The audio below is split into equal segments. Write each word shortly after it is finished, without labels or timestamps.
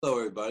Hello,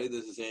 everybody.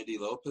 This is Andy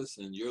Lopez,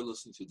 and you're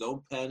listening to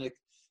Don't Panic,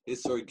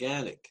 It's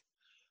Organic.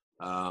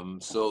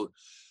 So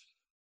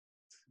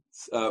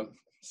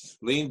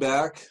lean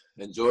back,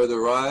 enjoy the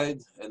ride,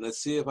 and let's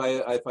see if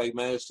I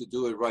manage to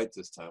do it right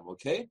this time,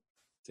 okay?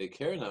 Take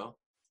care now.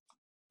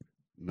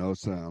 No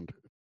sound.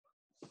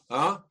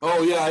 Huh?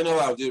 Oh, yeah, I know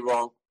I did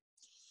wrong.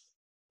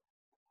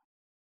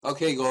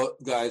 Okay,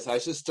 guys, I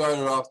just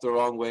started off the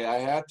wrong way. I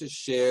have to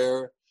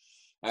share.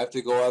 I have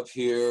to go up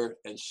here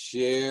and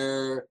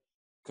share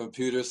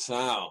computer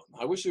sound.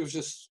 I wish it would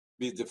just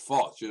be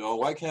default, you know.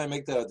 Why can't I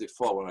make that a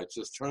default? When I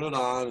just turn it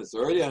on, it's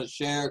already on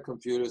share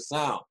computer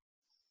sound.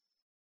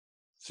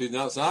 See,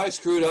 now I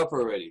screwed up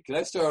already. Can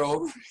I start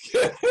over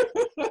again?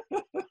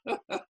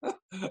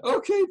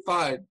 Okay,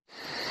 fine.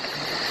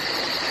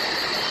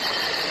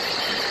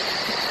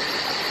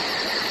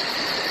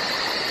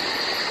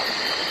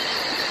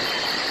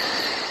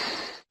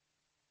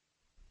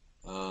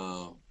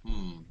 I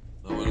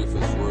wonder if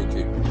it's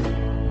working.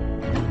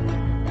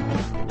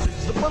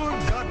 He's the little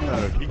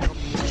gardener, he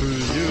comes to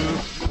you.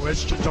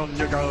 Questions on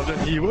your garden,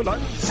 he will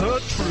answer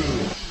true.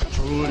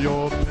 Control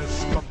your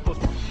pest,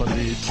 compost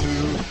properly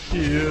too.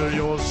 Heal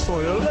your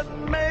soil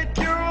and make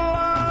your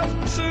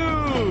life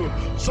too.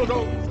 So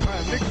don't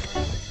panic.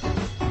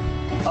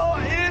 Oh,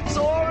 it's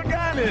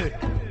organic.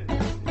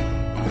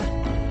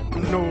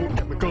 No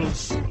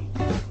chemicals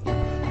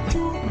to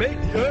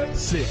make the earth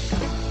sick.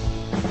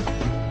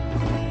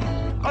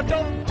 Oh,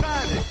 don't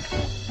panic.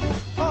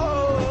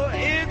 Oh,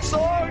 it's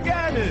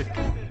organic.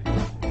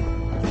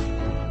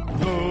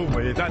 The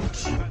way that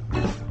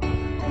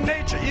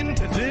nature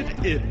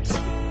intended it.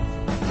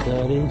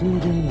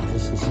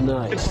 This is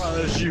nice. It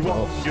fires you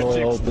All on your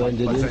soil ticks,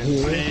 blended in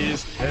here.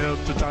 trees.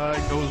 Help to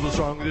diagnose what's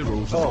wrong with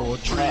roses or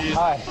trees.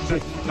 Hi.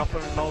 Setting up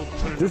an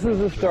alternative. This is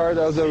the start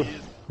of the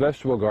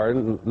vegetable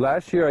garden.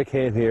 Last year I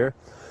came here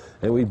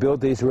and we built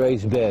these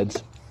raised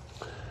beds.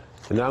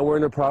 And now we're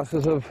in the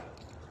process of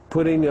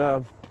putting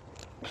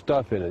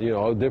stuff in it. You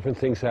know, different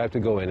things have to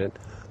go in it.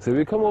 So if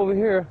you come over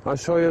here, I'll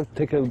show you,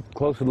 take a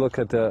closer look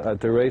at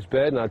the raised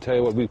bed, and I'll tell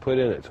you what we put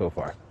in it so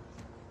far.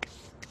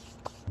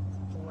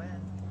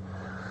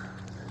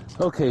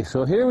 Okay,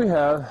 so here we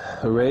have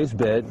a raised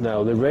bed.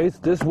 Now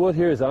this wood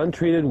here is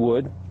untreated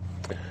wood.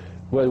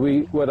 What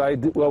we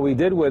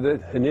did with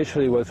it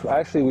initially was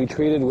actually we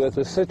treated with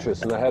the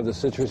citrus, and I have the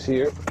citrus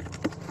here.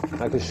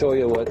 I can show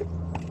you what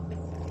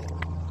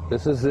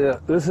this is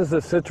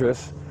the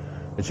citrus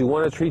that you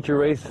want to treat your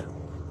raised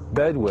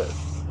bed with.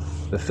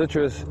 The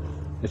citrus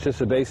is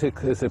just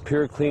it's a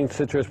pure clean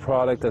citrus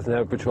product, doesn't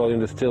have petroleum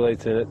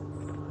distillates in it.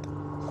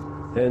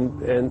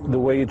 And the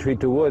way you treat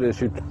the wood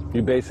is you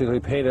basically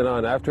paint it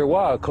on. After a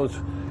while,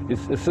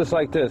 it's just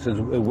like this. It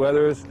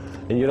weathers,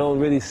 and you don't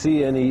really see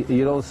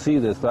you don't see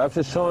this. But I'm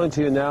just showing it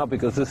to you now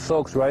because this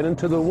soaks right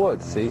into the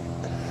wood, see?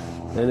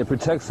 And it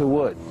protects the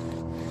wood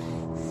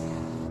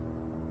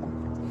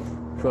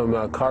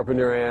from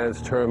carpenter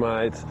ants,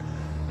 termites,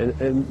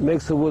 and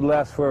makes the wood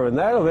last forever. And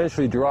that'll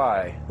eventually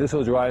dry. This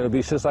will dry, and it'll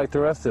be just like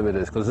the rest of it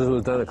is, because this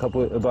was done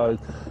about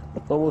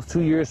almost 2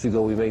 years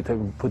ago. We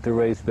put the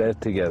raised bed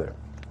together.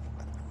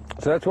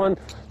 So that's one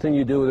thing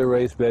you do with a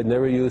raised bed.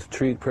 Never use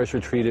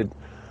pressure-treated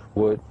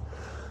wood.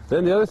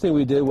 Then the other thing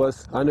we did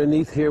was,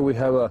 underneath here we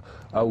have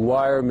a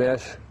wire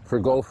mesh for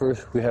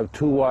gophers. We have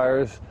 2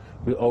 wires.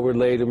 We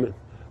overlaid them,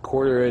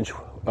 1/4-inch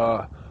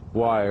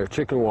wire,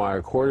 chicken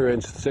wire,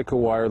 1/4-inch chicken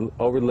wire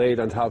overlaid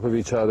on top of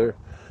each other.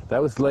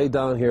 That was laid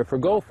down here for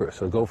gophers,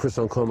 so gophers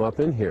don't come up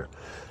in here.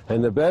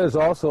 And the bed is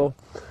also,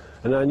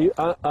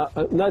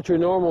 not your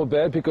normal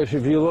bed, because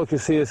if you look, you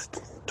see it's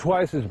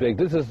twice as big.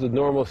 This is the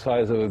normal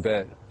size of a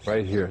bed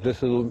right here.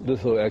 This little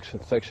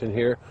section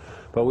here,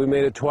 but we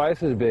made it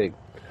twice as big.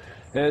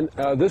 And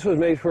this was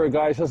made for a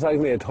guy just like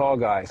me, a tall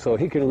guy, so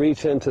he can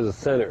reach into the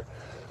center.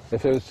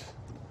 If it was,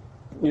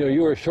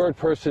 you were a short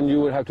person, you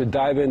would have to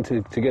dive in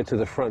to get to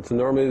the front. So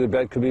normally the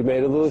bed could be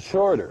made a little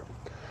shorter.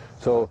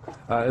 So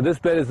this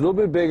bed is a little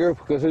bit bigger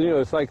because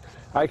it's like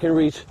I can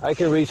reach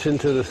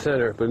into the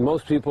center, but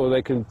most people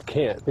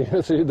can't.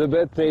 So the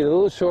bed's made a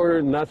little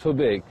shorter, not so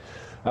big.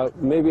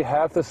 Maybe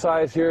half the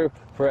size here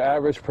for an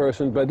average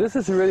person, but this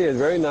is really a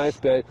very nice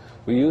bed.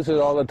 We use it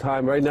all the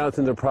time. Right now it's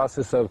in the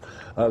process of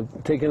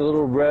taking a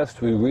little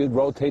rest. We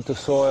rotate the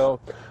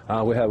soil.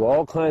 We have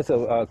all kinds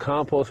of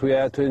compost we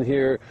add to in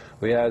here.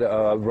 We add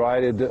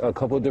a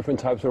couple of different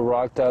types of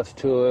rock dust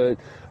to it.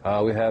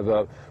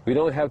 We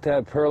don't have to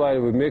have perlite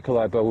or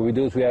vermiculite, but what we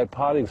do is we add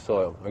potting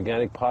soil,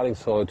 organic potting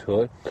soil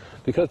to it,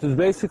 because it's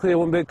basically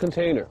one big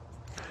container.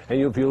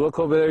 And if you look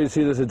over there, you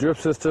see there's a drip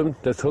system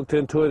that's hooked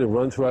into it. It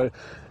runs right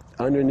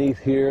underneath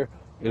here.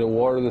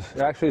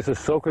 Actually, it's a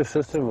soaker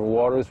system. It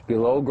waters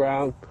below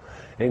ground.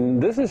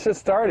 And this is just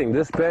starting.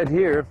 This bed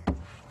here,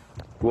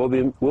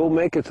 we'll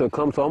make it so it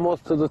comes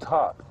almost to the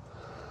top.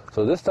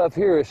 So this stuff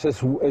here is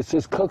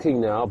just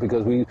cooking now,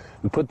 because we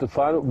put the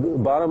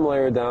bottom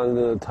layer down, and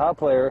then the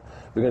top layer,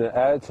 we're going to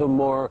add some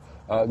more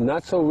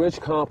not so rich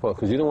compost,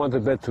 because you don't want the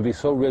bed to be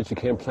so rich you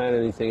can't plant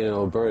anything and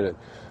it'll burn it.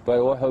 But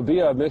it'll be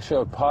a mixture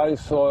of potting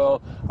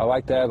soil. I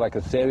like to add like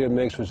a salvia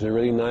mix, which is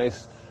really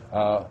nice.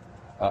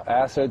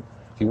 acid.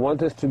 You want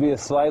this to be a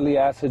slightly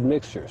acid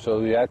mixture. So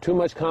if you add too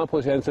much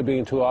compost, it ends up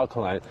being too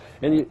alkaline.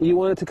 And you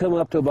want it to come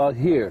up to about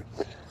here.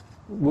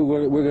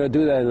 We're going to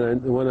do that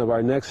in one of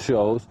our next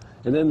shows.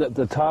 And then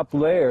the top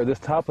layer, this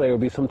top layer will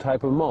be some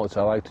type of mulch.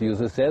 I like to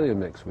use azalea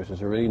mix, which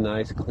is a really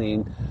nice,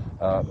 clean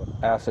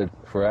acid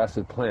for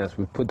acid plants.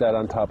 We put that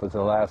on top as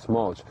the last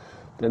mulch.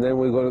 And then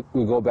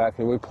we go back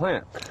and we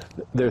plant.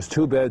 There's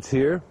 2 beds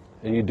here,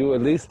 and you do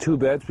at least 2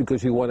 beds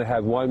because you want to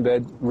have one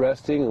bed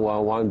resting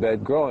while one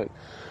bed growing.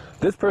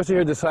 This person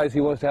here decides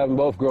he wants to have them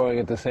both growing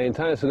at the same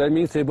time, so that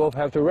means they both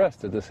have to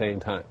rest at the same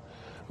time.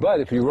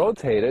 But if you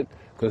rotate it,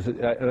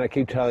 and I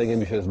keep telling him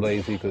he's just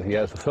lazy because he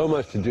has so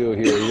much to do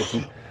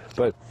here.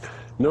 But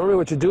normally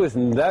what you do is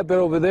in that bed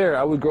over there,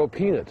 I would grow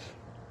peanuts.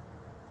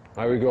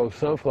 I would grow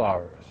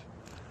sunflowers.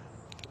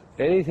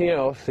 Anything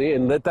else, see,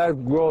 and let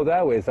that grow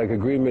that way. It's like a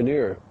green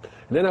manure.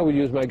 And then I would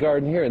use my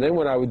garden here. And then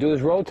what I would do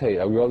is rotate.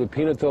 I would grow the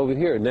peanuts over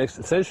here. Next,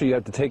 essentially, you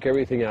have to take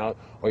everything out,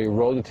 or you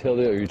roll the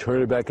tiller, or you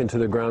turn it back into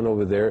the ground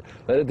over there.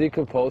 Let it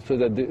decompose so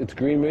that it's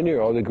green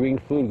manure. All the green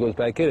food goes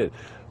back in it.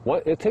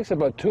 It takes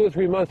about 2 or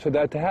 3 months for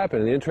that to happen.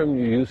 In the interim,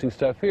 you're using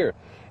stuff here.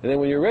 And then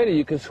when you're ready,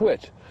 you can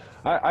switch.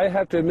 I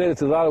have to admit,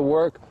 it's a lot of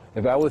work.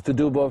 If I was to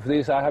do both of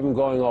these, I have them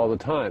going all the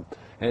time.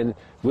 And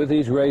with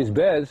these raised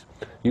beds,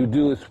 you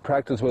do is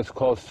practice what's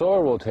called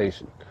soil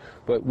rotation.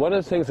 But one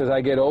of the things as I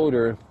get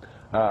older,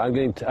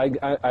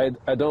 I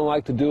don't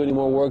like to do any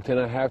more work than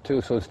I have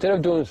to. So instead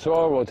of doing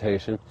soil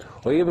rotation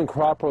or even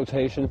crop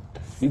rotation,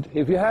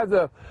 if you have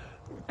the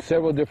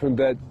several different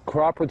beds,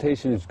 crop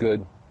rotation is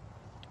good.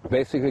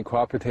 Basically,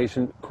 crop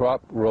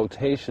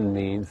rotation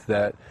means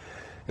that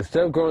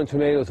instead of growing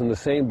tomatoes in the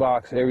same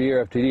box every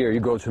year after year, you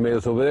grow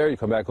tomatoes over there, you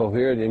come back over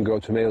here, and then grow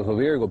tomatoes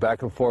over here, go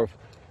back and forth,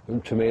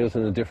 tomatoes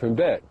in a different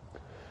bed.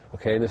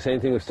 Okay, and the same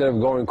thing, instead of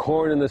growing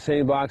corn in the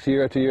same box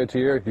year after year after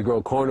year, you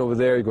grow corn over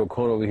there, you grow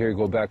corn over here, you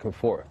go back and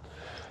forth.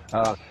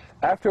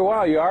 After a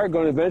while, you are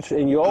going to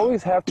eventually, and you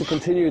always have to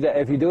continue that.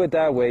 If you do it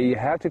that way, you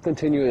have to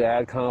continue to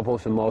add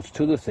compost and mulch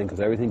to this thing because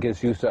everything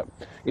gets used up.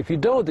 If you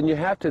don't, then you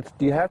have to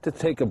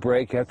take a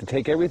break. You have to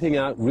take everything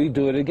out,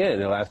 redo it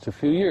again. It lasts a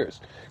few years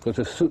because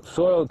the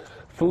soiled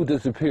food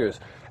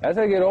disappears. As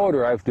I get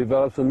older, I've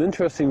developed some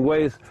interesting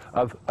ways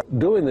of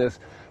doing this.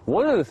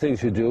 One of the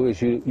things you do is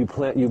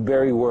you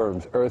bury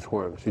worms,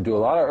 earthworms. You do a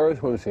lot of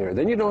earthworms here.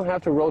 Then you don't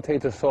have to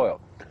rotate the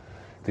soil.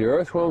 The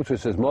earthworms,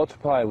 which says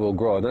multiply, will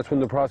grow. And that's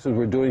when the process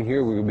we're doing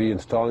here. We're going to be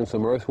installing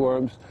some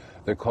earthworms.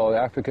 They're called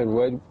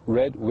African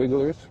red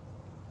wigglers.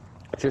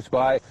 Just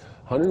buy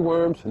 100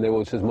 worms, and they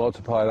will just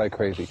multiply like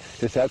crazy.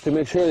 Just have to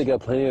make sure they got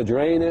plenty of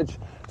drainage,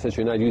 since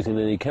you're not using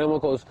any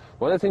chemicals.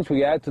 One of the things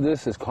we add to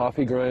this is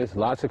coffee grinds.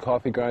 Lots of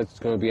coffee grinds is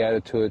going to be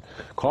added to it.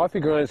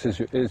 Coffee grinds is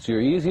your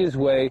easiest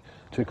way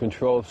to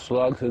control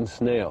slugs and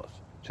snails.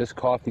 Just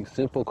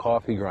simple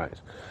coffee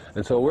grinds.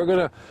 And so we're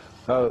going to,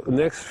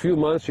 next few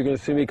months, you're going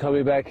to see me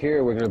coming back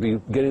here. We're going to be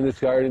getting this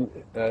garden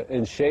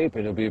in shape,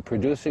 and it'll be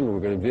producing. We're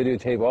going to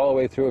videotape all the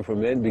way through it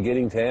from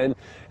beginning to end.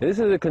 And this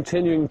is a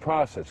continuing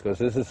process because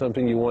this is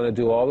something you want to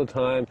do all the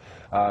time.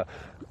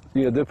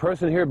 The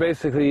person here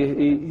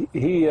basically,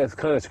 he has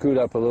kind of screwed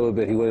up a little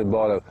bit. He went and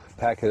bought a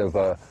packet of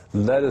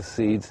lettuce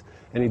seeds,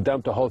 and he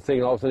dumped the whole thing,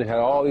 and all of a sudden he had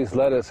all these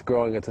lettuce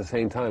growing at the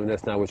same time, and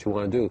that's not what you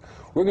want to do.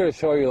 We're going to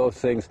show you those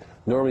things.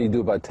 Normally you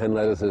do about 10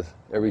 lettuces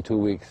every 2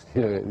 weeks.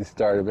 You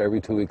start them every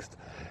 2 weeks.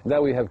 And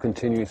that we have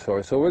continued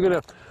source. So we're going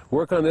to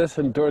work on this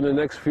during the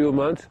next few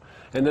months,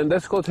 and then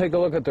let's go take a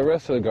look at the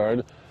rest of the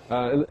garden.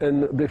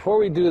 And before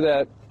we do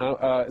that,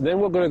 then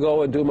we're going to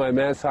go and do my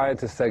Mad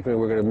Scientist segment.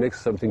 We're going to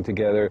mix something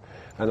together,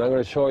 and I'm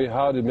going to show you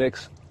how to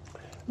mix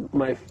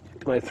my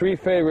 3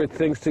 favorite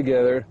things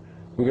together.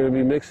 We're going to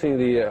be mixing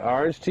the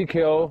orange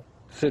TKO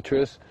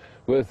citrus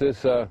with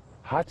this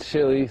hot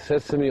chili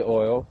sesame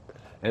oil,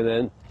 and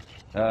then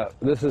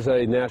this is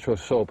a natural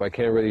soap. I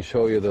can't really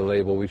show you the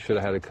label. We should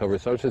have had it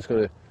covered, so I'm just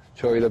going to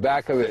show you the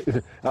back of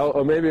it,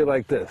 or maybe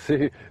like this.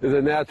 See, it's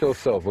a natural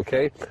soap,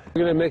 okay?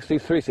 We're going to mix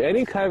these 3. So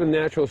any kind of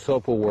natural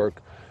soap will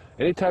work.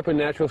 Any type of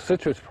natural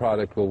citrus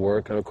product will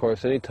work, and of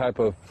course, any type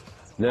of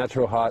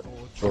natural hot,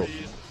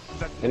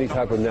 any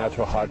type of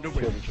natural hot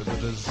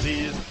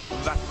chili.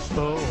 That's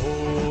the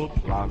whole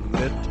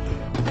planet.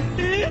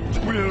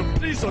 It will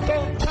please, so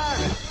don't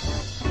panic.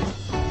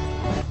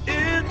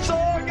 It's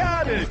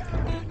organic.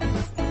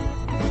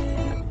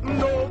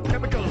 No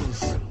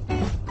chemicals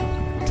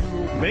to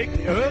make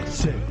the earth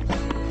sick.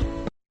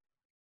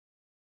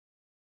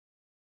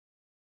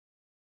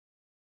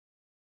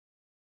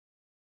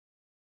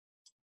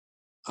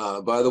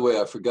 By the way,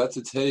 I forgot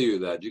to tell you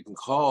that you can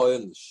call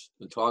in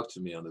and talk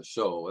to me on the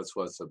show. That's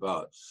what it's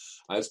about.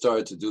 I've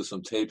started to do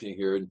some taping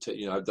here, and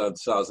I've done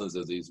thousands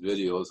of these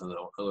videos, and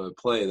I'm going to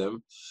play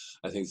them.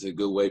 I think it's a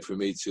good way for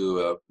me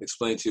to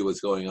explain to you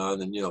what's going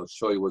on and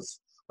show you what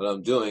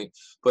I'm doing.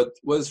 But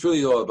what it's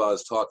really all about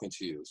is talking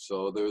to you.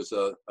 So there's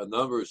a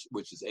number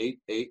which is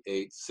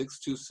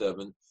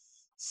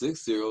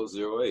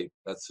 888-627-6008.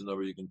 That's the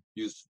number you can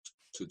use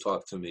to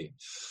talk to me.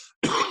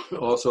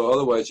 Also,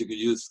 otherwise, you could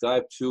use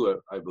Skype too,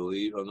 I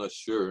believe. I'm not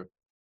sure.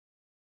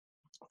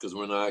 because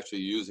we're not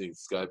actually using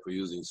Skype, we're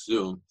using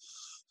Zoom,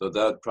 so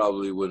that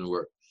probably wouldn't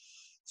work.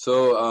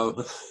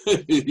 So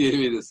he gave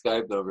me the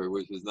Skype number,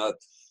 which is not,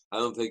 I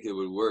don't think it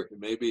would work.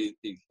 Maybe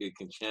he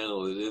can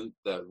channel it in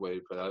that way,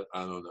 but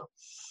I don't know.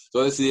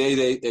 So it's the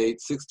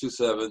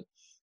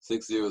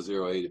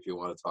 888-627-6008 if you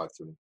want to talk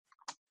to me.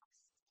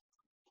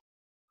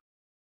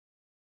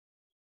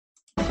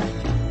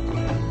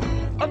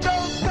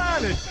 Adult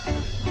Panic!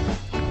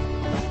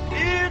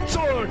 It's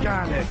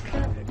organic!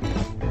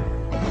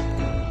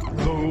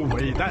 The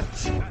way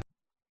that's...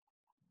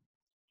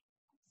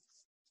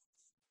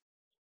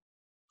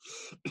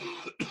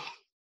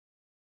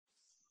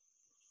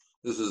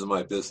 This is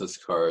my business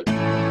card.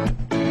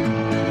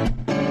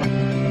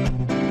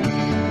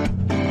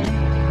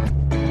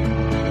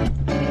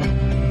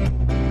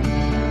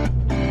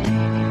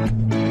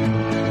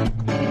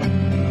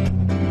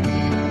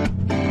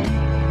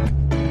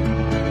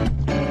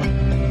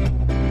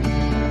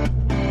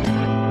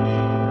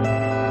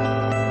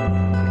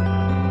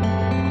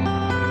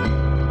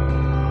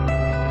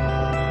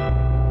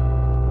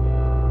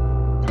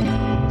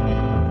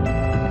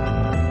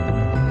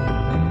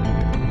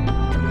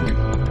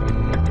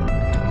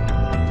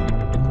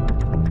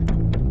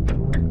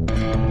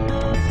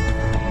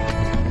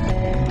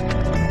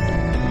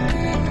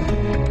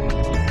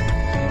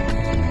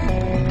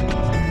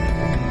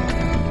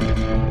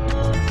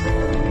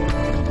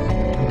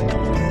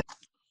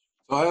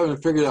 I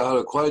haven't figured out how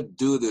to quite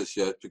do this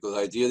yet, because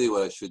ideally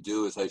what I should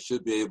do is I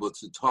should be able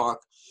to talk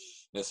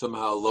and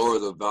somehow lower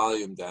the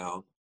volume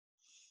down.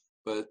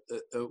 But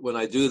when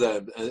I do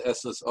that, in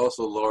essence,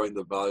 also lowering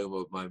the volume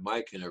of my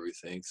mic and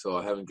everything, so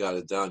I haven't got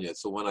it down yet.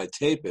 So when I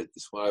tape it,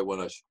 it's why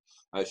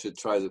I should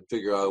try to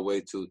figure out a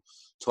way to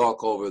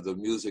talk over the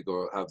music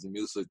or have the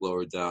music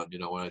lowered down, you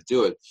know, when I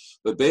do it.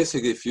 But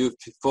basically, if you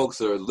folks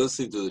that are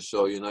listening to the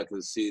show, you're not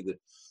going to see the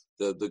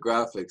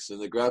graphics, and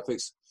the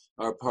graphics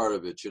are part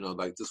of it, you know,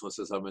 like this one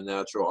says I'm a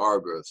natural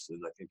arborist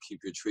and I can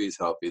keep your trees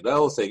healthy. That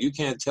whole thing, you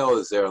can't tell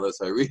is there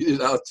unless I read it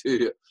out to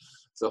you.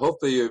 So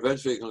hopefully you're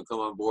eventually going to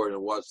come on board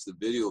and watch the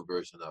video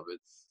version of it.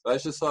 But I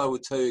just thought I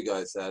would tell you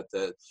guys that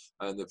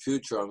in the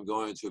future I'm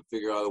going to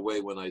figure out a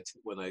way when I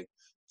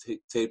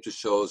tape the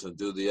shows and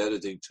do the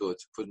editing to it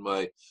to put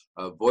my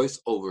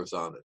voiceovers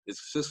on it.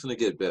 It's just going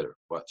to get better.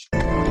 Watch.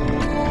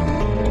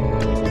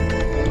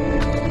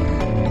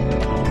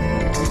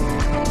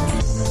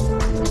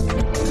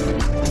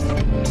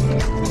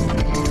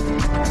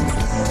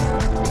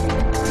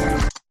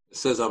 It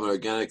says I'm an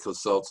organic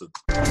consultant.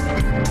 It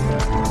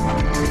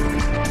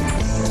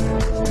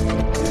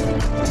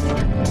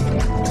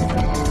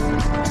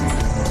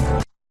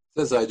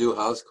says I do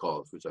house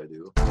calls, which I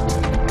do.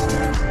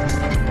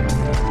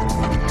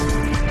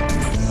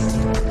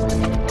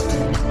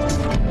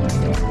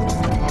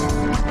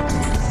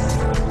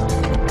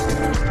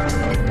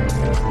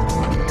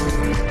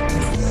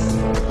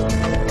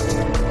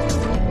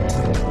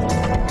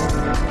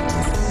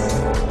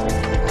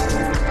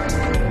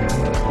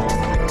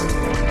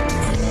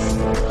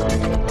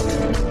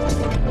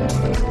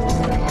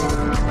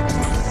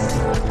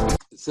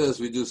 It says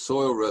we do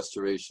soil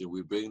restoration.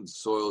 We bring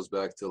soils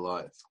back to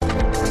life.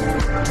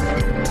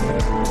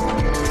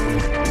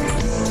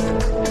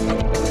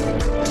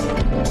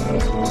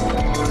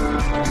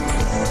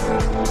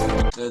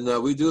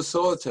 And we do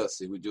soil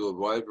testing. We do a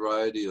wide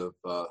variety of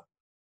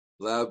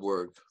lab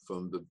work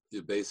from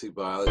the basic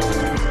biology.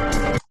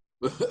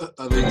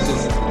 I mean,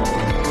 just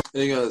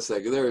hang on a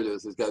second. There it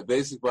is. It's got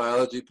basic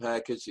biology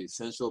package,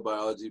 essential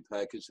biology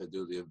package. I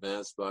do the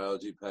advanced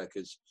biology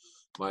package,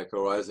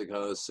 mycorrhizal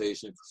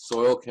condensation,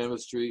 soil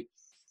chemistry,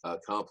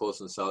 compost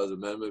and solid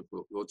amendment.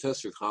 We'll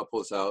test your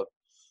compost out.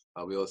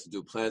 We also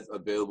do plant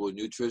available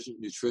nutrition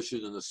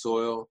in the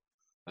soil.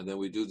 And then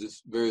we do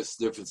this various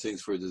different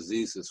things for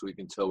diseases, so we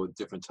can tell what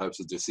different types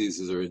of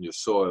diseases are in your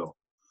soil.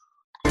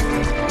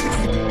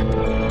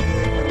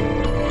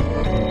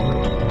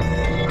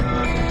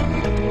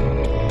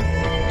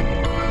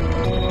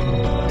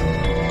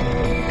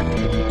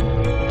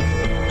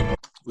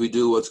 We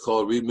do what's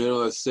called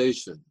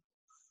remineralization.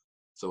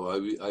 So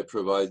I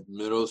provide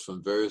minerals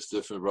from various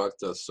different rock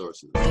dust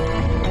sources.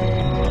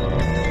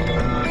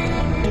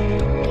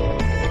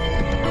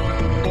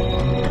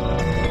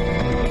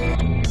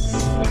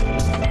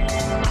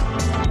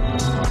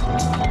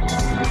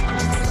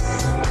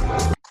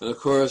 And of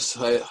course,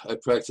 I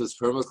practice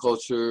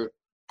permaculture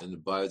and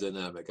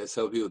biodynamic. I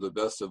tell people the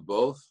best of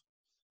both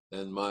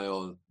and my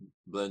own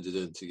blended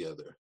in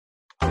together.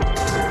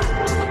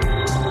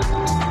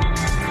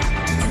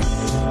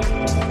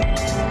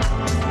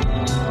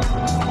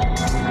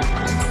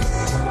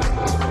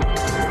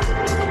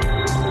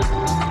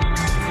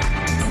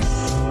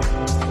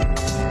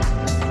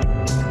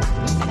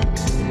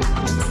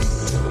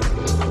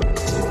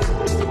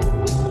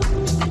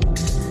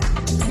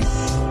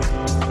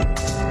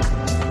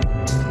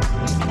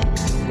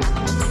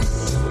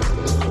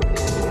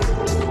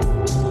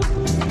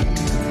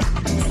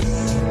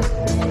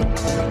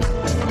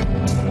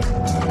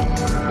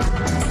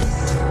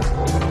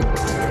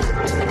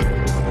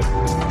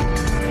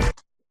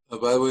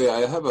 By the way,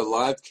 I have a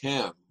live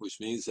cam, which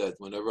means that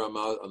whenever I'm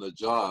out on the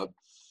job,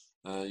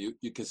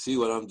 you can see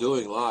what I'm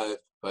doing live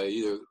by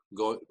either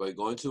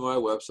going to my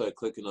website,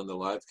 clicking on the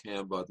live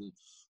cam button,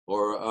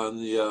 or on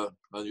your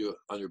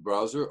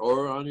browser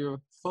or on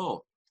your phone.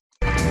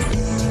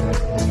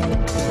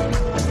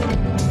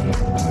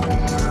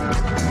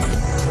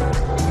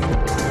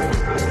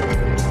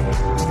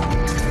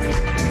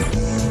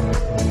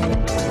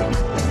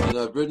 And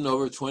I've written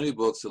over 20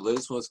 books. The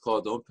latest one's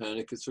called Don't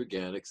Panic, It's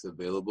Organics,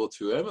 available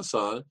through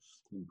Amazon.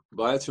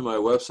 Buy it through my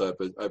website,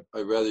 but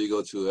I'd rather you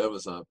go to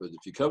Amazon. But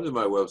if you come to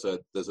my website,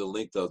 there's a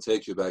link that'll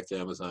take you back to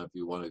Amazon if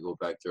you want to go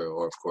back there.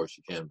 Or, of course,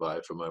 you can buy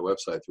it from my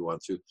website if you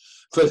want to.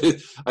 But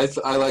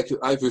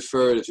I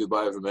prefer it if you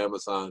buy it from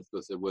Amazon,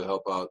 because it will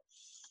help out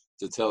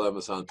to tell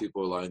Amazon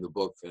people are buying the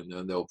book, and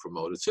then they'll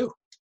promote it too.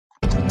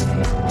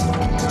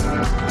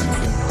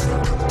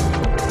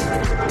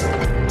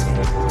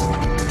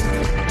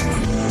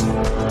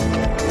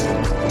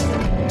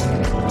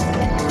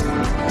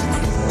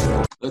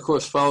 And of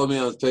course, follow me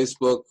on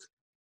Facebook,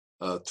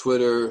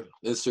 Twitter,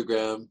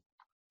 Instagram.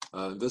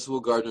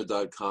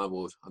 InvisibleGardener.com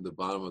will, on the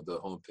bottom of the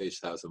homepage,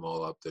 has them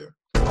all up there.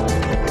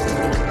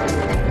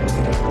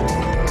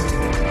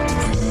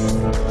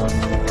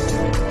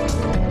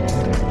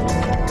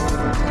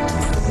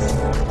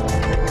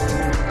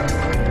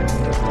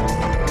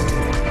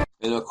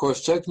 And of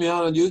course, check me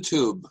out on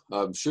YouTube.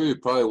 I'm sure you're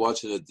probably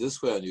watching it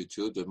this way on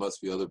YouTube. There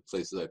must be other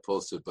places I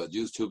post it, but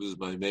YouTube is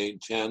my main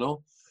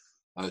channel.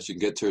 You can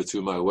get to it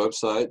through my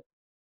website.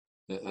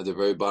 At the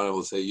very bottom, it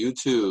will say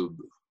YouTube.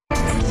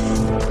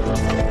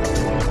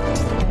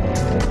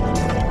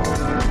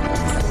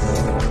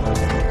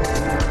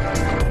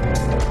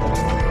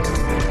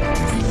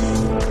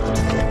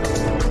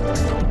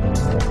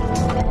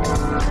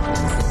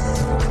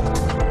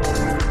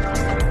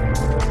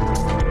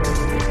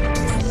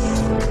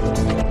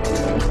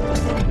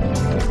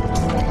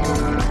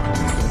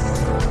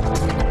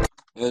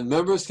 And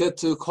members get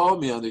to call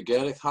me on the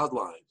organic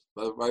hotline.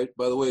 By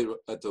the way,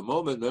 at the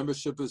moment,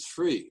 membership is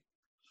free.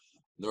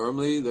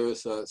 Normally,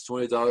 there's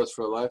 $20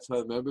 for a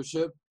lifetime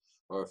membership,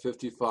 or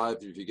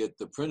 $55 if you get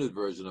the printed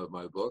version of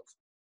my book.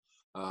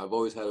 I've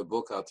always had a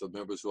book out to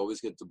members who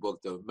always get the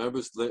book. The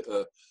members'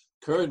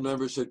 current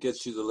membership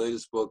gets you the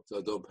latest book,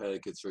 Don't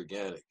Panic, It's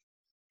Organic.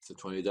 It's a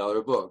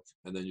 $20 book,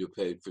 and then you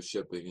pay for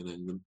shipping, and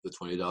then the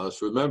 $20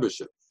 for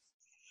membership.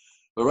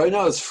 But right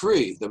now it's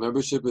free. The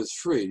membership is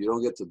free. You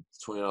don't get the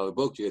 $20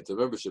 book, you get the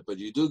membership, but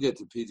you do get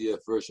the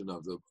PDF version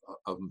of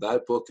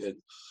that book and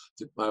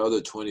my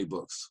other 20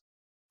 books.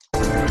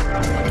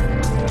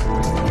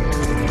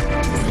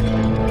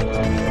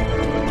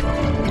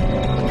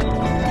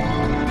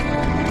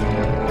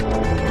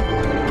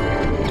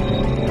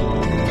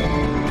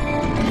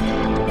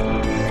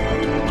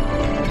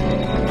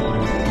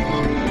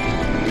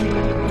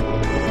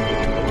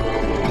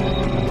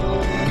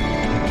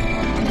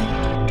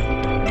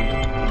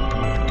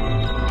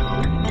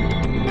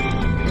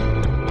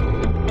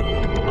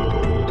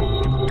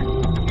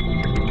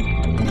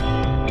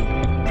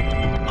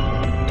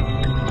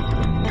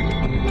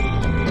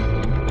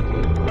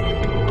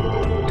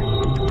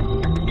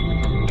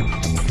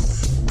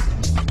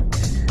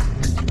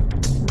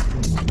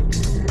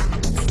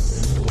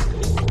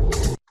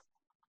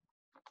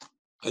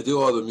 I do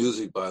all the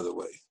music, by the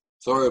way.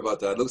 Sorry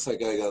about that. Looks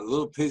like I got a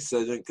little piece that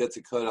I didn't get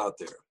to cut out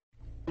there.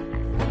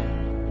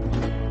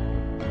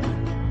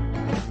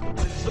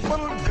 The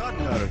little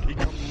gardener, he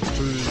comes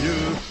to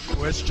you.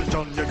 Questions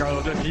on your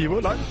garden, he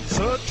will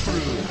answer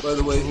true. By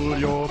the way,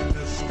 your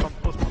pest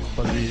compost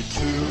properly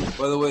too.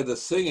 By the way, the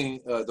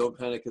singing, Don't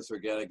Panic, It's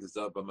Organic, is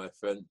done by my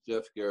friend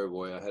Jeff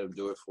Gariboy. I had him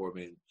do it for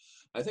me.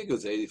 I think it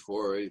was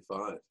 84 or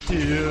 85.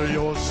 Hear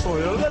your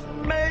soil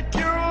and make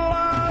you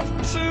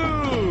laugh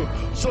too.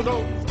 So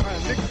don't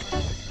panic.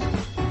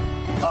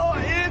 Oh,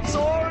 it's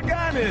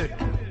organic.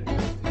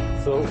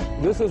 So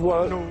this is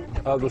one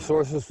of the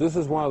sources. This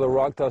is one of the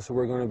rock dusts that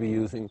we're going to be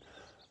using.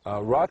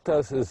 Rock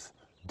dust is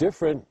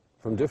different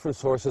from different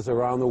sources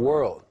around the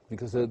world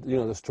because of,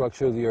 the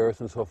structure of the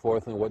earth and so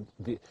forth, and what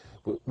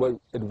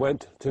it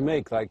went to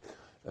make. Like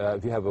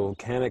if you have a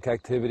volcanic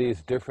activity,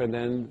 it's different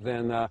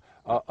than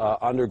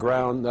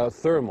underground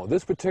thermal.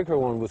 This particular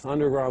one was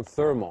underground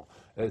thermal.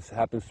 It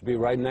happens to be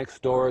right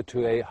next door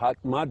to a hot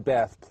mud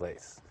bath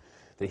place.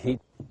 The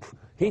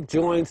heat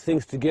joins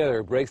things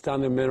together, breaks down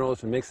the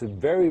minerals, and makes it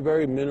very,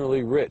 very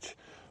minerally rich.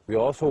 We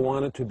also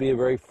want it to be a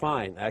very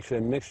fine, actually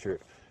a mixture.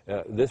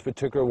 This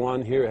particular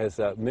one here has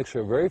a mixture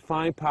of very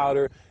fine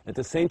powder. At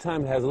the same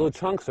time, it has little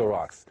chunks of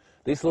rocks.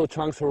 These little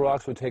chunks of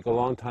rocks would take a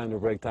long time to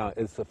break down.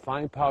 It's the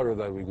fine powder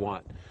that we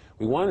want.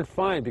 We want it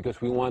fine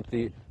because we want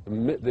the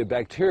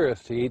bacteria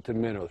to eat the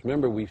minerals.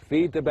 Remember, we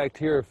feed the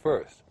bacteria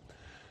first.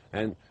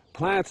 And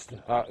plants,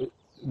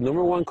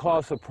 number one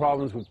cause of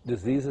problems with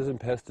diseases and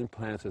pests in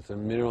plants is a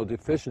mineral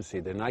deficiency.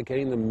 They're not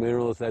getting the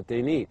minerals that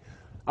they need.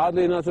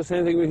 Oddly enough, it's the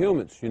same thing with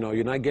humans.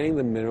 You're not getting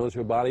the minerals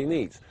your body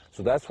needs.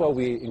 So that's why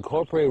we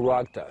incorporate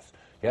rock dust.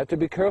 You have to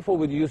be careful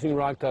with using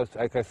rock dust.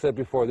 Like I said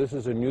before, this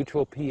is a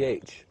neutral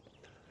pH.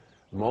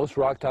 Most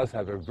rock dusts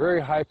have a very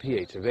high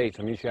pH of 8.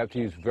 That means you have to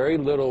use very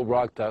little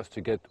rock dust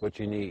to get what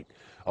you need.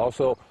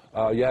 Also,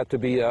 you have to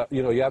be,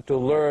 you have to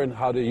learn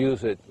how to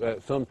use it.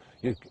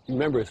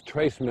 Remember, it's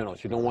trace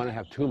minerals. You don't want to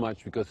have too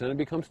much because then it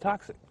becomes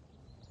toxic.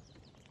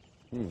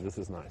 This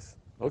is nice.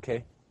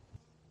 Okay.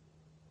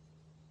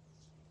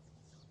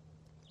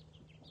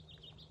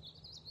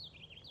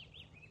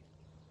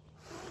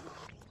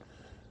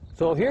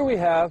 So here we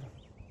have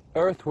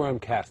earthworm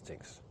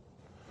castings.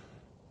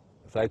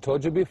 As I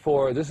told you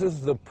before, this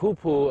is the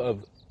poo-poo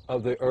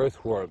of the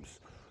earthworms.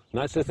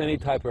 Not just any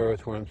type of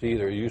earthworms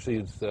either. Usually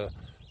it's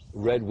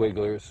red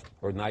wigglers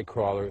or night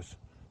crawlers.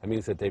 That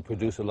means that they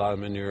produce a lot of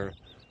manure.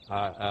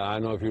 I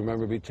don't know if you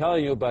remember me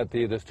telling you about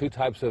there's two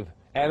types of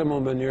animal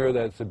manure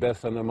that's the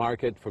best on the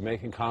market for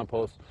making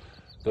compost.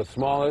 The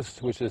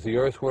smallest, which is the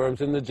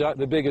earthworms, and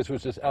the biggest,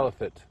 which is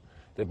elephant.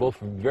 They're both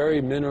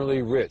very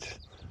minerally rich.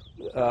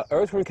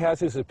 Earthworm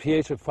castings have a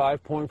pH of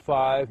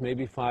 5.5,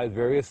 maybe 5,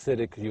 very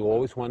acidic. You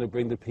always want to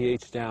bring the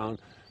pH down.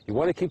 You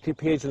want to keep the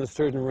pH in a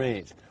certain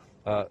range.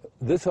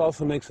 This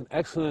also makes an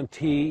excellent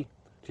tea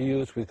to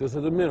use because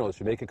of the minerals.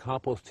 You make a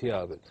compost tea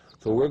out of it.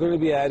 So we're going to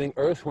be adding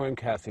earthworm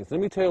castings. Let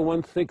me tell you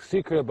one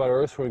secret about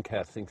earthworm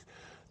castings.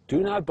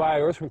 Do not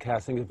buy earthworm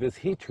casting if it's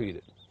heat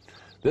treated.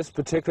 This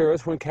particular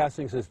earthworm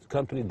castings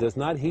company does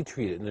not heat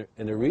treat it.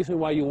 And the reason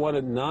why you want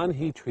it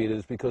non-heat treated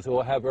is because it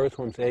will have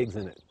earthworms' eggs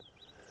in it.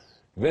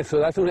 So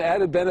that's an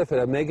added benefit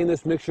of making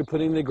this mixture,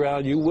 putting it in the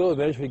ground. You will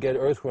eventually get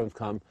earthworms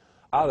come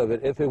out of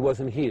it if it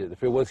wasn't heated.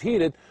 If it was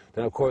heated,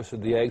 then of course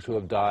the eggs would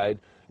have died.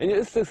 And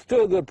it's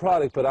still a good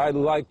product, but I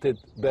liked it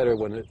better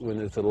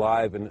when it's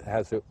alive and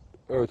has the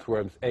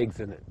earthworms' eggs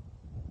in it.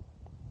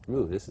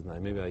 Ooh, this is nice.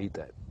 Maybe I'll eat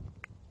that.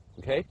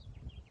 Okay?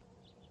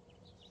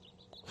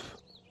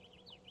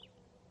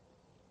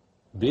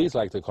 Bees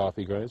like the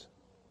coffee grinds.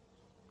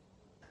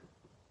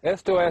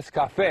 Esto es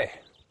café.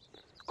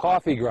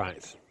 Coffee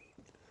grinds.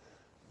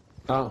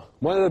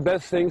 One of the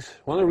best things,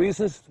 one of the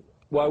reasons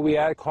why we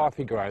add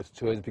coffee grinds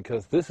to it is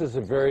because this is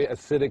a very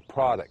acidic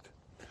product.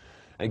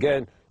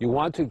 Again, you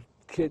want to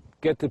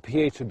get the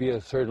pH to be at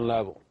a certain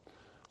level.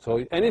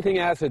 So anything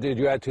acid that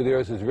you add to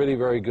theirs is really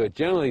very good,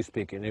 generally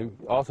speaking. It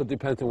also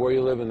depends on where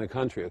you live in the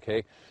country,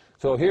 okay?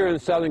 So here in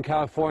Southern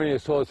California,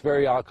 so it's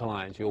very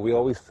alkaline. We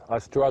always are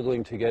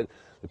struggling to get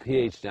the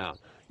pH down.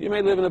 You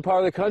may live in a part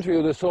of the country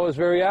where the soil is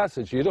very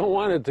acid. You don't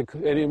want it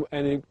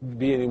to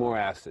be any more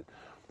acid.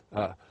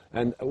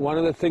 And one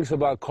of the things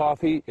about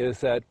coffee is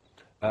that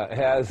it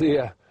has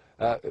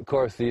of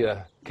course,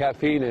 the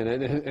caffeine in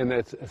it, and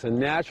it's a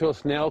natural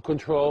snail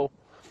control,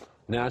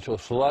 natural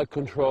slug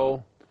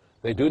control.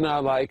 They do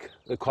not like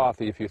the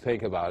coffee if you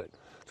think about it.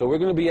 So we're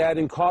going to be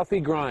adding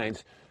coffee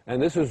grinds,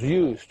 and this is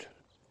used.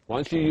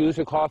 Once you use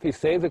the coffee,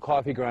 save the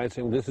coffee grinds,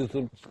 and this is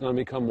going to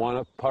become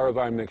part of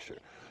our mixture.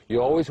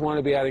 You always want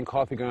to be adding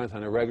coffee grinds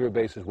on a regular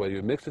basis, whether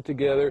you mix it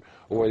together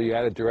or whether you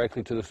add it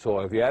directly to the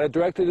soil. If you add it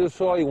directly to the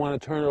soil, you want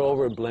to turn it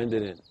over and blend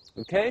it in.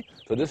 Okay?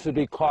 So this would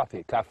be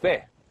coffee,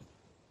 café.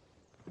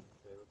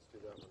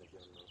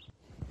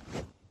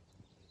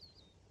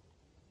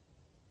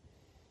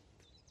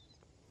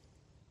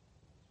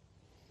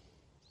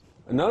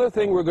 Another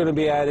thing we're going to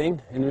be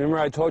adding, and remember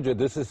I told you,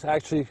 this is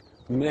actually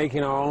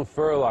making our own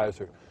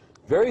fertilizer.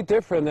 Very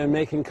different than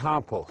making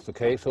compost,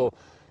 okay? So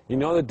you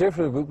know the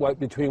difference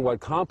between what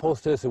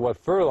compost is and what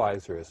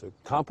fertilizer is.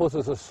 Compost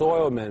is a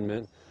soil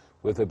amendment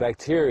with a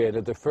bacteria,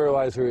 and the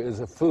fertilizer is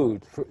a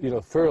food,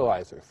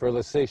 fertilizer,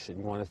 fertilization.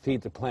 You want to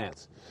feed the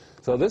plants.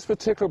 So this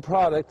particular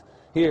product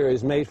here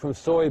is made from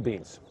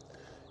soybeans.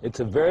 It's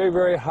a very,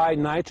 very high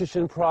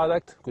nitrogen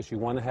product because you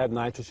want to have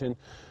nitrogen.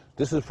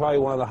 This is probably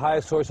one of the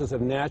highest sources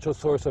of natural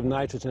source of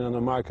nitrogen on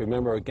the market.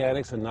 Remember,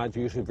 organics are not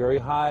usually very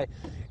high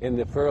in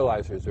the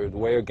fertilizers. Or the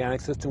way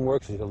organic system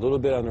works is a little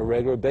bit on a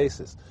regular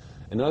basis.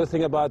 Another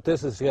thing about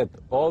this is it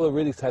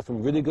has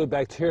some really good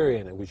bacteria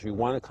in it, which you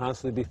want to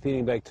constantly be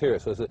feeding bacteria.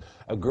 So it's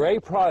a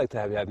great product to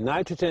have. You have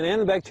nitrogen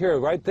and the bacteria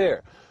right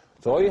there.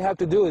 So all you have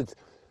to do is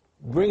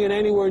bring it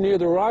anywhere near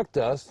the rock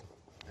dust,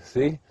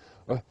 see?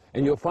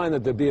 And you'll find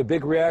that there'll be a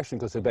big reaction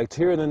because the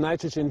bacteria and the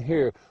nitrogen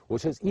here will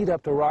just eat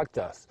up the rock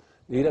dust,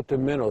 eat up the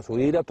minerals, will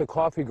eat up the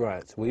coffee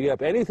grinds, will eat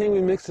up anything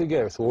we mix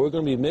together. So we're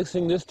going to be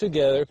mixing this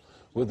together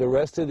with the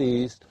rest of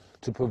these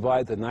to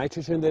provide the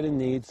nitrogen that it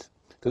needs.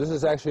 Because this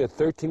is actually a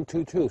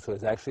 13-2-2, so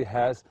it actually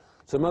has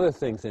some other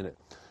things in it.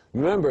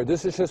 Remember,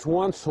 this is just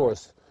one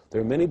source.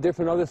 There are many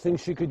different other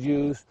things you could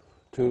use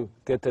to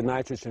get the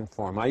nitrogen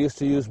form. I used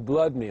to use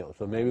blood meal,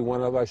 so maybe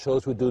one of our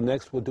shows we'll do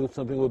next, we'll do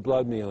something with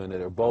blood meal in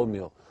it, or bone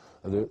meal.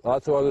 There are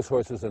lots of other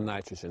sources of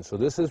nitrogen. So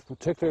this is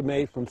particularly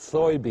made from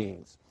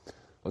soybeans.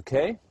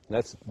 Okay?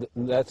 That's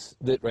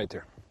it right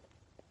there.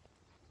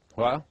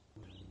 Well,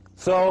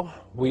 so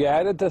we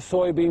added the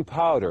soybean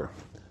powder.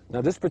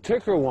 Now this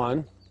particular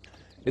one,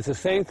 it's the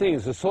same thing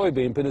as the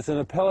soybean, but it's in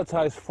a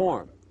pelletized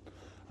form.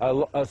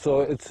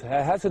 So it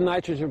has a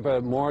nitrogen,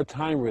 but more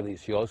time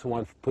release. You also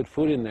want to put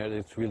food in there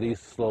that's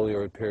released slowly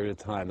over a period of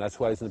time. That's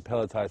why it's in a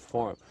pelletized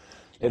form.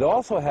 It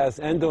also has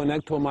endo and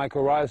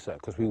ectomycorrhiza,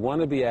 because we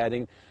want to be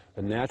adding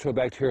the natural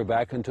bacteria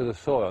back into the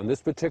soil. And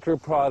this particular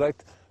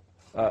product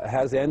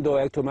has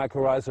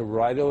endo-ectomycorrhiza, a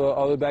variety of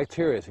other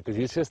bacteria, because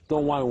you just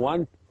don't want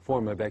one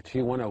form of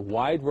bacteria, you want a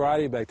wide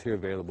variety of bacteria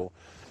available.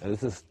 And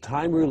this is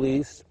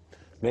time-released,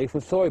 made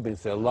from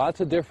soybeans. There are lots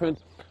of different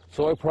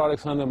soy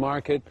products on the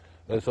market.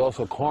 There's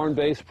also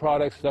corn-based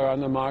products that are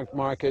on the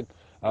market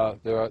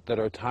that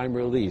are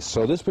time-released.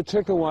 So this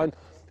particular one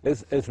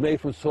is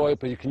made from soy,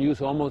 but you can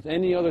use almost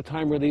any other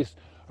time-released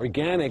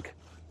organic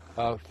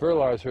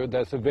fertilizer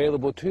that's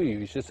available to you.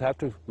 You just have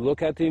to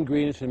look at the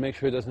ingredients and make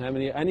sure it doesn't have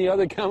any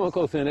other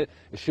chemicals in it.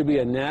 It should be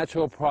a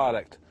natural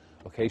product.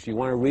 Okay, so you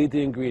want to read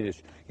the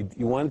ingredients.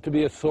 You want it to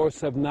be a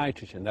source of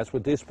nitrogen. That's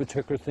what this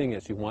particular thing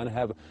is. You want to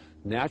have a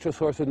natural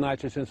source of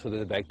nitrogen so that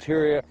the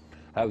bacteria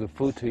have the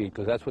food to eat,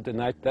 because that's what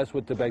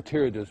the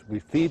bacteria does. We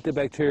feed the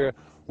bacteria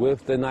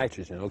with the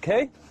nitrogen.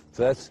 Okay,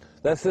 so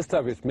that's this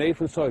stuff. It's made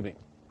from soybean.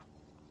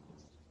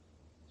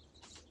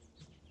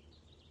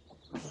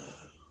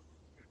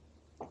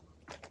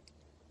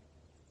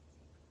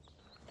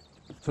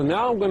 So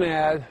now I'm going to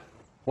add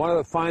one of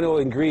the final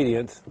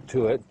ingredients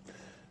to it.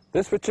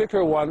 This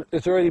particular one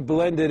is already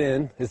blended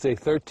in. It's a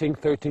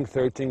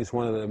 13-13-13. It's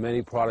one of the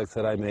many products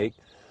that I make.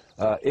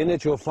 In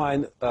it you'll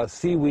find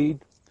seaweed,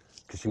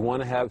 because you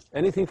want to have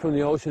anything from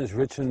the ocean is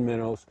rich in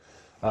minerals.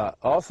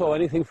 Also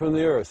anything from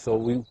the earth.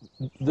 So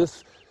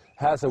this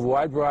has a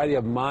wide variety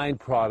of mine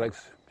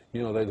products.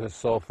 You know, there's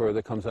sulfur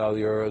that comes out of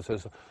the earth.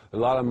 There's a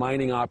lot of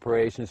mining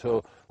operations,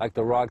 so like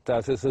the rock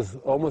dust. This is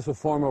almost a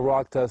form of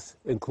rock dust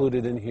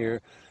included in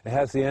here. It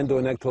has the endo-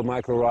 and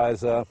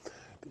ectomycorrhiza.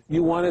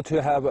 You want it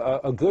to have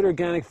a good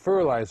organic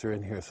fertilizer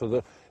in here,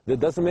 so it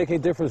doesn't make any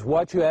difference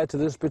what you add to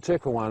this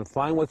particular one.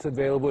 Find what's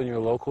available in your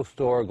local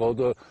store. Go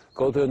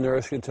to a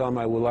nursery and tell them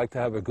I would like to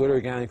have a good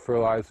organic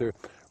fertilizer.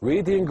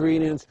 Read the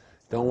ingredients.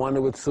 Don't want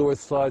it with sewer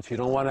sludge. You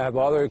don't want to have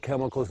other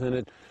chemicals in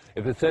it.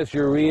 If it says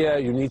urea,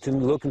 you need to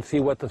look and see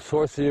what the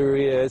source of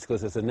urea is,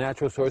 because it's a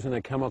natural source and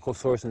a chemical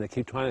source, and they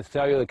keep trying to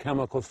sell you the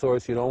chemical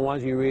source. You don't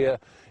want urea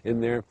in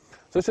there.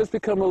 So it's just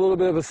become a little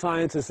bit of a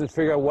scientist and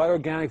figure out what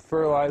organic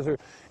fertilizer.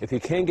 If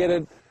you can't get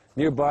it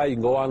nearby, you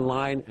can go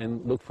online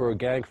and look for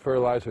organic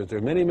fertilizers. There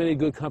are many, many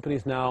good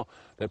companies now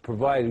that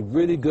provide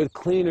really good,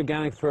 clean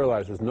organic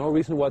fertilizers. No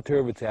reason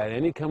whatsoever to add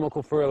any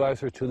chemical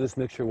fertilizer to this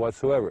mixture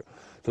whatsoever.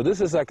 So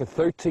this is like a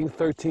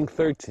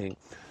 13-13-13.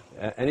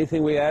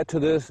 Anything we add to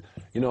this,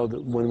 you know,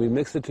 when we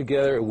mix it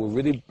together, it will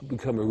really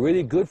become a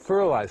really good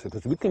fertilizer,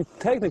 because we can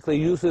technically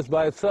use this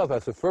by itself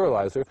as a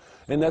fertilizer,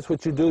 and that's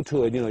what you do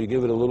to it. You know, you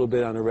give it a little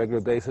bit on a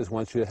regular basis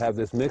once you have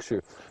this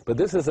mixture. But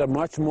this is a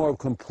much more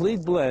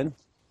complete blend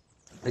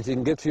that you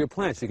can get to your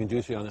plants. You can do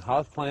it on the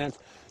house plants.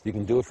 You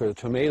can do it for the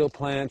tomato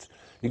plants.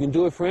 You can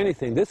do it for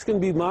anything. This can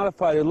be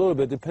modified a little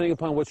bit depending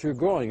upon what you're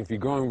growing. If you're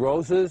growing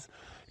roses,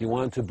 you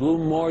want it to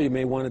bloom more, you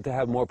may want it to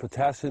have more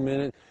potassium in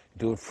it.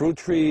 Doing fruit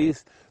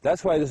trees.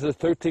 That's why this is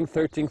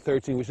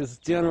 13-13-13, which is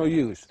general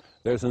use.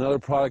 There's another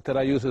product that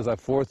I use is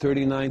like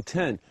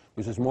 439-10,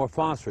 which is more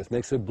phosphorus,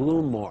 makes it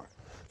bloom more.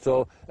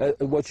 So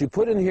what you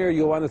put in here,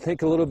 you want to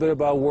think a little bit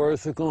about where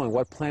is it going,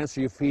 what plants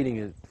are you feeding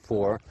it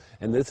for,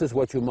 and this is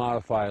what you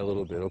modify a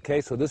little bit,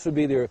 okay? So this would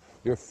be your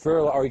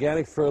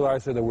organic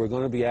fertilizer that we're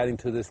going to be adding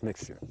to this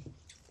mixture.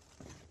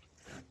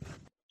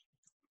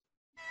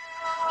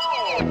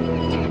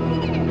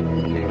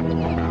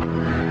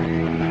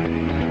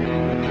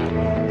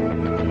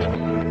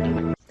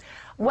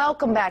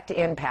 Welcome back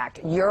to Impact,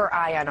 your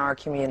eye on our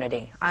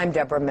community. I'm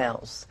Deborah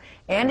Mills.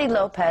 Andy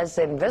Lopez,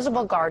 the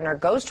Invisible Gardener,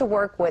 goes to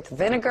work with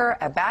vinegar,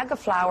 a bag of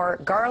flour,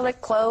 garlic,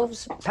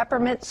 cloves,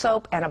 peppermint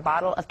soap, and a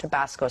bottle of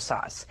Tabasco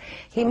sauce.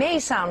 He may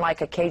sound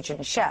like a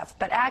Cajun chef,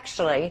 but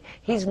actually,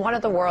 he's one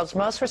of the world's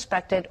most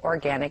respected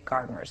organic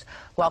gardeners.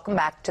 Welcome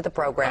back to the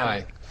program.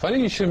 Hi.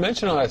 Funny you should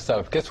mention all that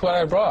stuff. Guess what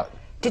I brought?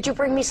 Did you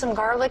bring me some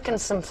garlic and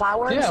some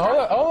flour and Yeah,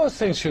 stuff? all those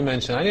things you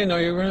mentioned. I didn't know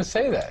you were going to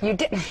say that. You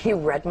didn't. You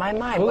read my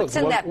mind. Well, What's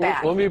in that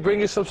bag? Want me to bring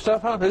you some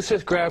stuff out? Let's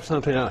just grab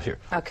something out here.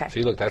 Okay.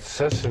 See, look, that's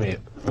sesame.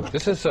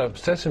 This is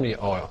sesame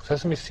oil,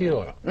 sesame seed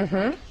oil.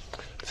 Mm-hmm.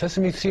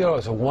 Sesame seed oil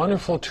is a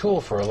wonderful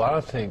tool for a lot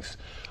of things.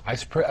 I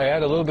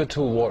add a little bit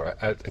to water,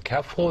 a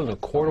cupful and a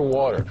quart of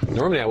water.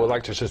 Normally, I would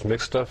like to just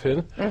mix stuff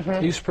in.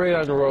 Mm-hmm. You spray it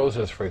on the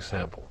roses, for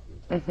example.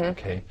 Mm-hmm.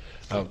 Okay.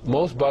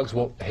 Most bugs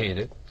won't hate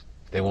it.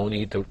 They won't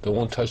eat, they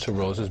won't touch the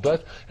roses,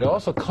 but it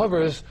also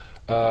covers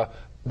the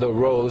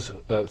rose,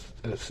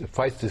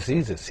 fights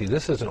diseases. See,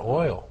 this is an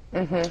oil.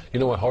 Mm-hmm. You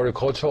know what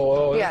horticultural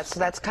oil is? Yeah,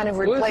 so that's kind of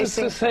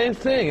replacing... It's the same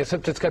thing,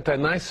 except it's got that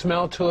nice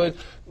smell to it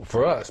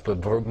for us,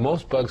 but for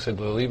most bugs, they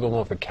leave them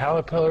on for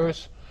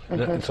caterpillars.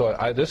 Mm-hmm. And so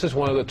this is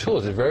one of the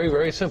tools. It's very,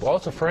 very simple.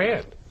 Also for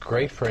ant.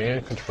 Great for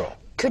ant control.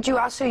 Could you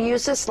also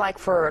use this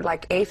for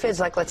aphids?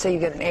 Like, let's say you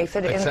get an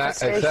aphid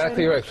infestation?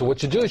 Exactly right. So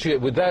what you do is,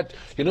 with that,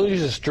 you don't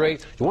use it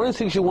straight. One of the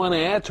things you want to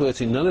add to it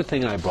is another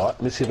thing I bought.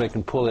 Let me see if I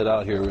can pull it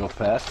out here real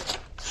fast.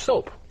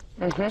 Soap.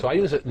 Mm-hmm. So I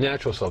use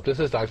natural soap. This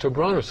is Dr.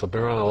 Bronner soap.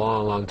 Been around a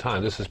long, long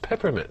time. This is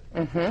peppermint.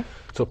 Mm-hmm.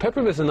 So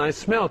peppermint is a nice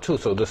smell, too.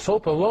 So the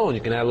soap alone,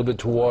 you can add a little bit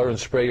to water and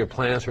spray your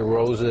plants or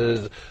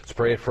roses,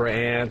 spray it for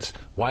ants,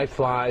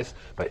 whiteflies.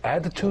 But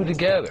add the two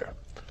together.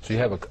 So you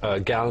have a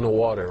gallon of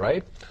water,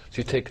 right? So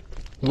you take a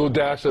little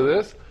dash of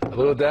this, a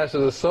little dash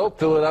of the soap,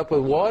 fill it up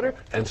with water,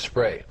 and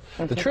spray.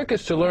 The trick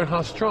is to learn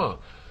how strong.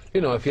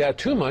 You know, if you add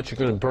too much, you're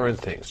going to burn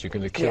things. You're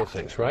going to kill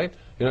things, right?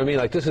 You know what I mean?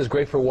 Like this is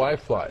great for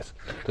whiteflies.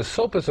 The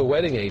soap is a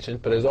wetting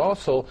agent, but this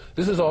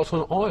is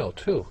also an oil,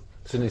 too.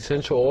 It's an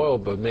essential oil,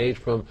 but made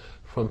from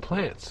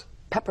plants.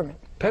 Peppermint.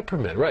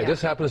 Peppermint, right.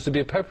 This happens to be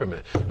a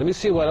peppermint. Let me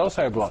see what else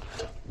I brought.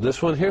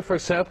 This one here, for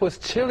example, is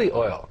chili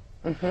oil.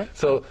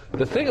 So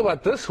the thing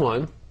about this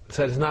one is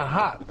that it's not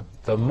hot.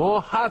 The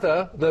more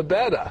hotter, the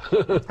better.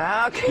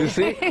 Okay. You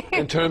see?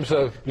 In terms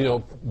of, you know,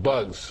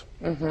 bugs.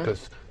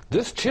 Because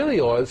this chili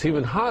oil is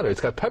even hotter.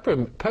 It's got pepper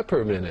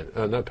in it.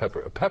 Not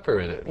pepper, pepper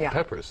in it. Yeah.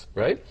 Peppers,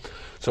 right?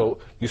 So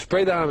you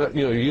spray down,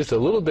 you know, you use a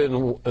little bit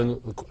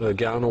in a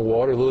gallon of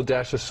water, a little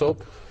dash of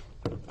soap.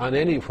 On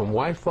any, from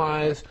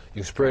whiteflies,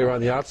 you spray around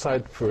the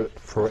outside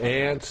for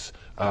ants.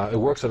 It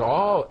works on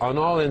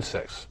all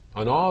insects.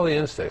 On all the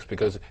insects,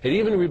 because it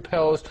even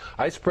repels.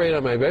 I spray it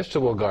on my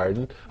vegetable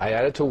garden. I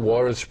add it to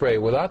water and spray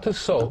without the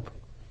soap,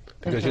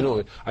 because you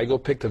know I go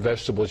pick the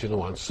vegetables, you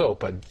know, on soap.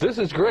 But this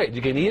is great.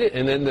 You can eat it,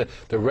 and then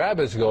the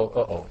rabbits go,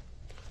 uh-oh.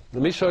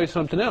 Let me show you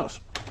something else.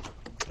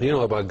 You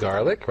know about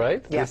garlic,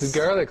 right? Yes. This is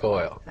garlic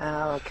oil.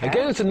 Oh, okay.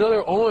 Again, it's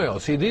another oil.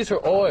 See, these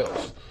are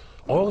oils.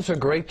 Oils are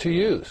great to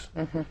use.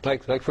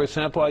 Like for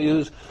example, I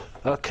use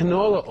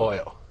canola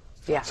oil.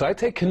 Yeah. So I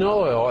take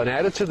canola oil and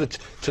add it to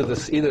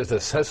the either the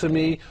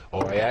sesame,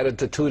 or I add it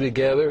the two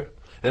together,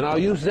 and I'll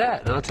use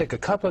that. And I'll take a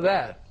cup of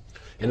that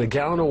in a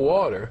gallon of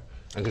water.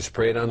 I can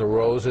spray it on the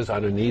roses,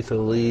 underneath the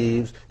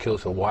leaves,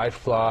 kills the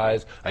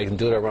whiteflies. I can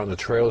do it around the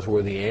trails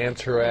where the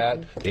ants are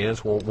at. The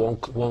ants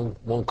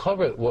won't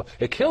cover it. Well,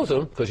 it kills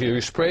them because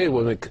you spray it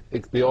when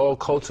the oil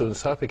coats them and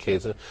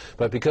suffocates them.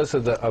 But because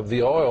of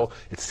the oil,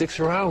 it sticks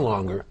around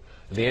longer.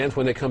 The ants,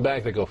 when they come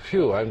back, they go,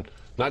 phew, I'm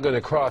not going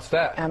to cross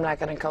that. I'm not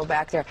going to go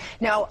back there.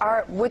 Now,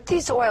 with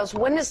these oils,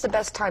 when is the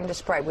best time to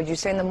spray? Would you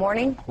say in the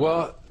morning?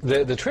 Well,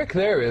 the trick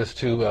there is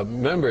to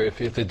remember, if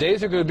the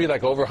days are going to be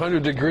like over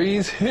 100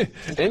 degrees,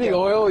 any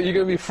oil, you're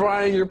going to be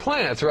frying your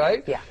plants,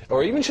 right? Yeah.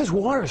 Or even just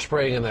water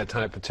spraying in that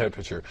type of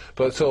temperature.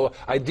 But so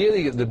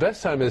ideally, the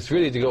best time is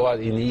really to go out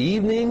in the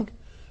evening,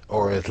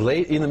 or as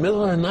late in the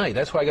middle of the night.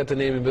 That's why I got the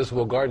name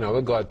Invisible Gardener. I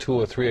would go out 2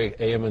 or 3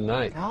 a.m. at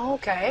night. Oh,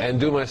 okay. And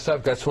do my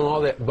stuff. That's when all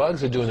the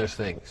bugs are doing their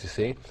things, you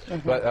see.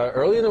 But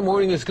early in the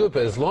morning is good,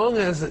 but as long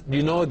as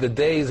you know the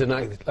days are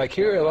not, like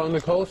here along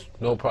the coast,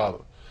 no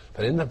problem.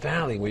 But in the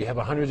valley where you have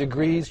 100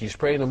 degrees, you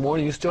spray in the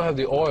morning, you still have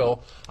the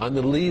oil on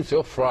the leaves,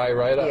 they'll fry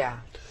right up. Yeah.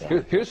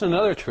 Here's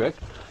another trick.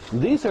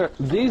 These are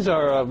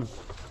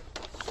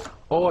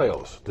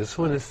oils. This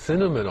one is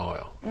cinnamon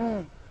oil.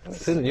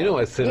 You know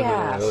what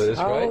cinnamon oil is,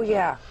 right? Oh,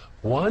 yeah.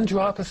 1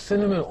 drop of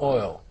cinnamon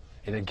oil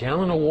in a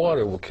gallon of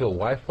water will kill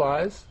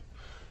whiteflies,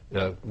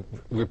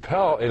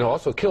 repel, and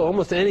also kill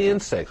almost any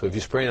insect. So if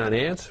you spray it on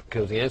ants, it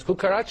kills the ants,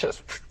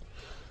 cucarachas.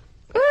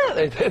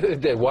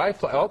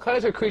 Whitefly, all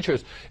kinds of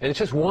creatures, and it's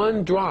just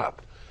 1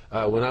 drop.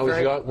 When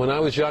I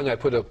was young, I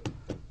put a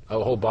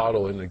whole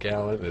bottle in a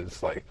gallon.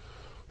 It's like,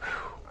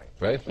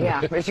 right?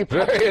 Yeah, but you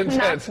very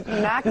intense.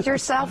 Knocked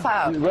yourself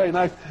out. Right,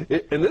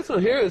 and this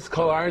one here is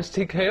called Orange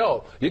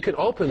TKO. You can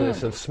open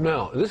this and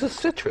smell. This is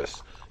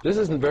citrus. This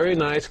is very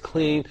nice,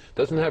 clean,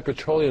 doesn't have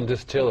petroleum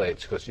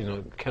distillates, because, you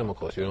know,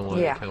 chemicals. You don't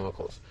want any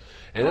chemicals.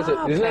 And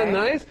isn't that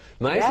nice?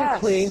 Nice and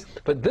clean.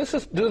 But this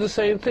do the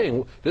same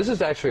thing. This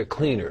is actually a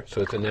cleaner,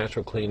 so it's a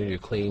natural cleaner. You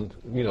clean,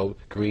 you know,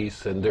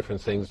 grease and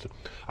different things.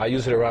 I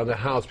use it around the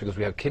house because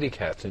we have kitty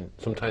cats, and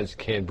sometimes you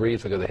can't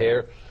breathe because of the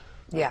hair.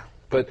 Yeah.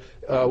 But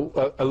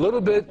a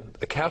little bit,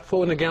 a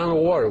capful in a gallon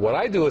of water. What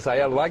I do is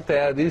I like to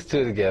add these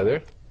two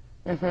together.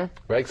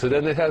 Right? So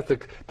then it has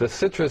the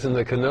citrus and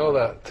the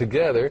canola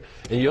together,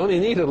 and you only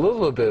need a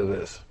little bit of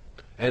this.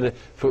 And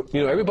you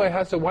know, everybody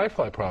has the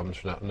whitefly problems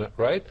now,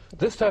 right?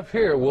 This stuff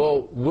here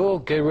will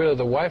get rid of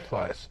the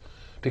whiteflies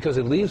because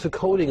it leaves a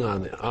coating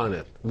on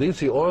it, leaves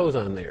the oils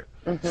on there.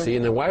 See,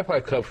 and the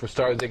whitefly cup, for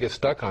starters, they get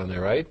stuck on there,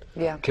 right?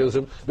 Yeah. Kills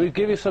them. Let me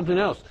give you something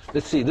else.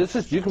 Let's see.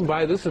 You can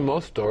buy this in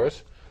most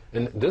stores,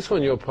 and this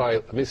one you'll probably.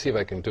 Let me see if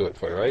I can do it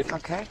for you, right?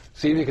 Okay.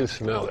 See if you can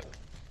smell it.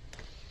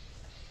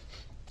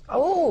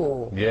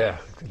 Oh. Yeah.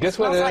 Guess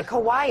what? Smells like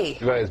Hawaii.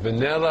 Right. It's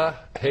vanilla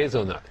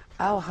hazelnut.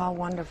 Oh, how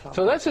wonderful.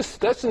 So that's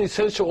an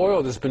essential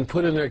oil that's been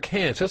put in their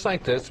cans, just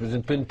like this.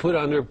 It's been put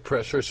under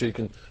pressure so you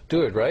can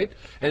do it, right?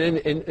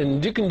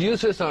 And you can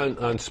use this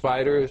on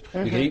spiders.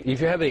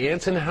 If you have the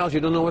ants in the house, you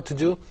don't know what to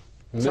do.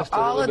 So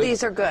all of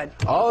these are good.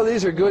 All of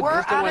these are good. We're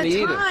just don't out want of to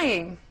eat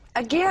time.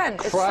 Again,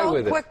 it's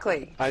so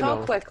quickly. I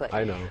know.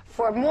 I know.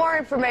 For more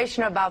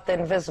information about the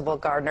Invisible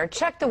Gardener,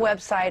 check the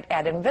website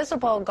at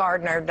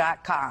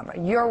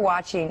invisiblegardener.com. You're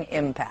watching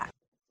Impact.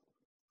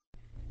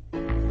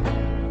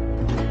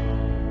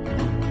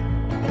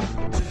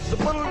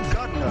 Invisible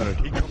Gardener,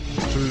 he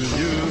comes to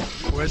you.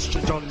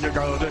 Questions on your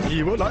garden,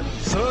 he will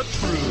answer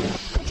true.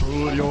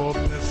 Control your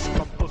pest,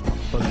 compost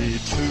properly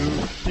too.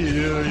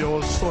 Heal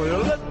your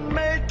soil and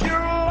make you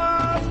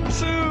laugh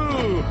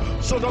too.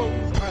 So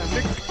don't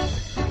panic.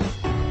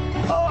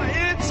 Oh,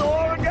 it's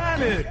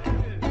organic.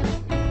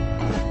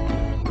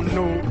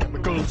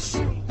 chemicals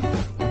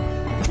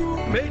to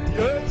make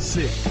the earth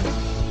sick.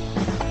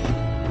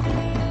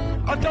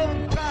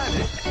 Don't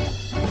panic,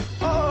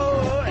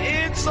 oh,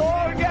 it's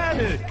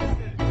organic.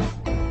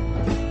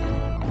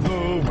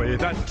 The way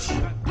that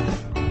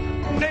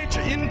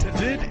nature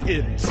intended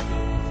it.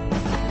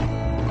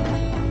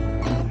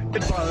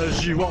 It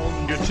fires you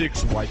on your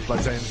ticks, white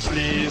flies and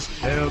fleas.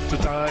 Help to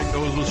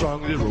diagnose what's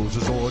wrong with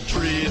roses or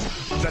trees.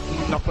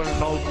 Setting up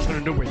an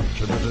alternative way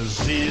to the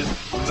disease.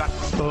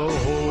 That's the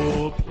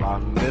whole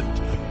planet.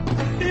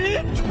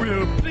 It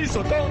will please,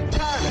 so don't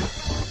panic.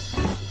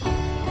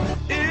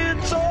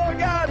 It's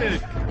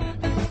organic.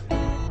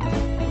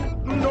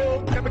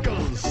 No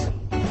chemicals to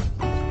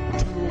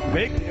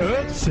make the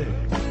earth sick.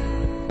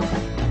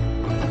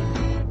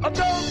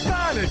 Don't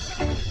panic.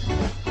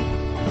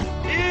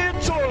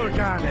 It's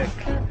organic.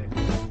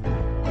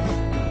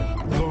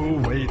 The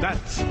way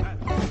that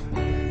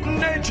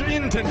nature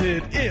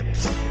intended it.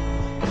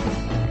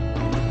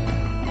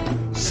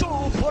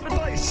 So for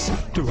advice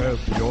to help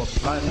your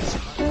plants,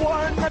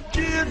 why not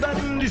give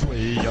them this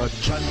way a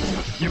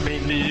chance? You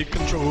mainly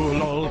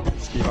control all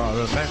pesky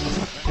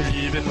environments. They'll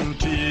even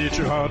teach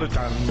you how to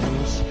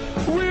dance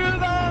with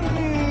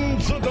them,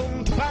 so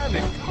don't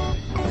panic.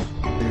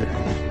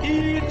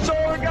 It's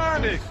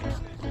organic.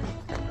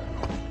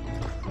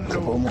 A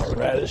couple more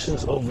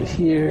radishes over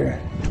here.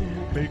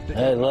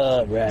 I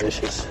love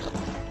radishes.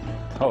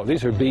 Oh,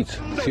 these are beets.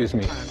 Excuse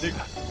me.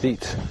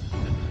 Beets.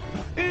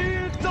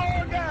 It's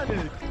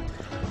organic.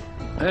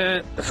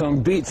 And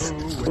some beets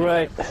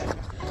right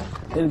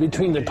in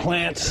between the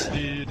plants.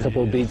 A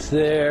couple of beets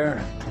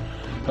there.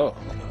 Oh,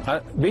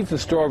 beets and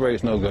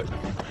strawberries no good.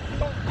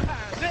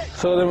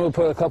 So then we'll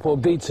put a couple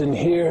of beets in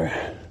here.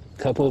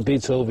 A couple of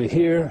beets over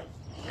here.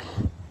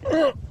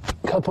 A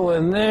couple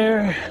in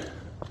there.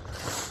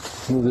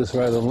 Move this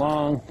right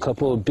along. A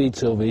couple of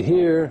beets over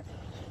here.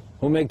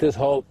 We'll make this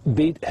whole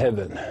beet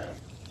heaven.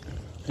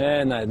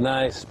 And that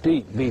nice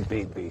beet.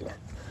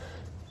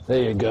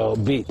 There you go,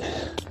 beet.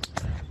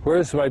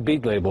 Where's my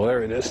beet label?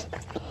 There it is.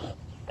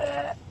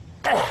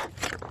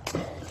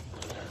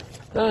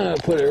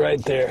 Put it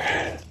right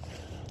there.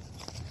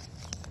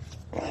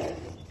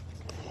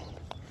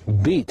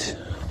 Beet.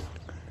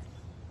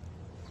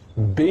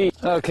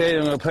 Okay,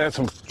 I'm going to plant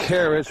some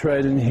carrots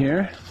right in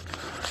here.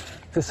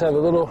 Just have a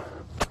little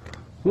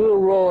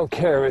row of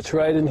carrots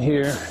right in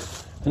here.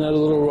 Another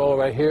little row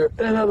right here.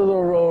 Another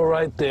little row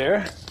right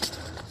there.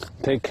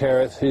 Take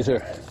carrots.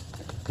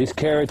 These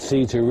carrot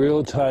seeds are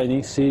real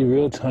tiny. See,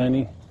 real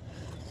tiny.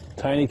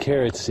 Tiny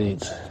carrot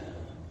seeds.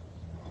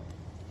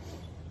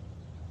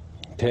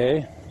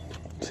 Okay?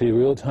 See,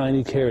 real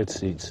tiny carrot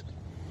seeds.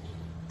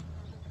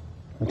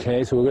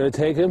 Okay, so we're going to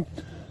take them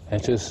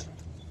and just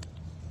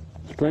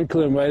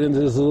sprinkle them right into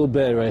this little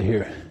bed right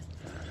here.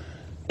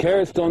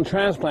 Carrots don't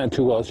transplant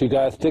too well, so you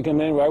got to stick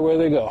them in right where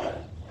they go.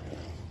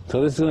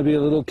 So this is going to be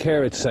a little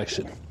carrot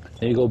section.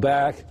 And you go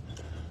back,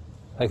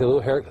 like a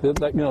little hair,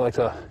 like, like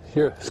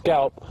your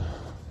scalp,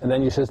 and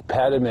then you just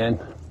pat them in.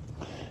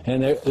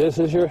 And there, this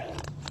is your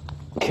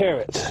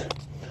carrots.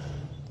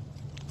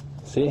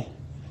 See?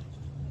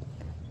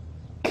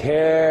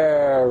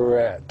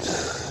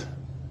 Carrot.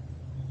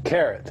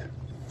 Carrot.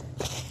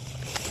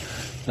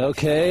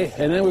 Okay,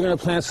 and then we're going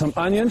to plant some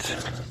onions.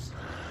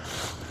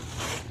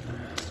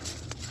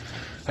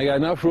 I got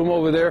enough room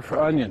over there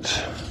for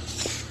onions.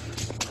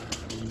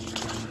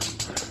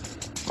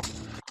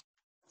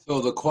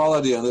 So the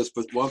quality on this,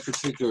 but one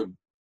particular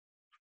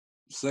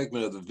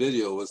segment of the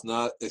video was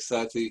not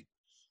exactly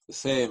the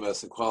same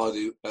as the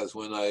quality as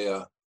when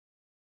I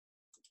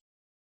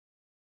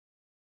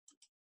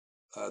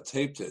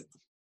taped it.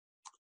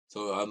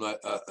 So I'm not.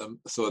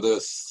 So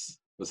there's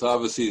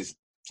obviously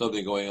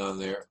something going on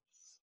there.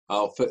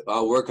 I'll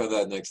work on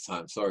that next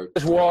time. Sorry.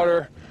 This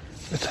water,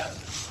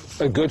 it's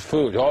a good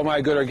food. All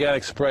my good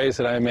organic sprays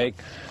that I make,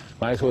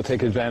 might as well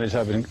take advantage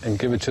of it and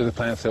give it to the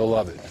plants. They'll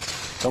love it.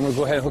 So I'm going to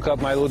go ahead and hook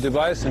up my little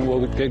device and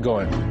we'll get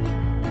going.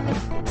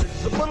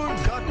 The little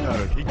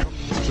gardener, he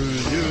comes to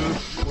you.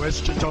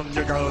 Questions on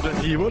your garden,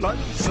 he will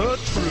answer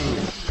true.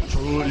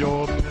 Control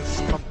your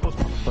pest compost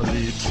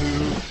properly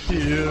too.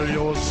 Heal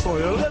your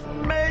soil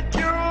and make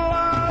your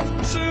life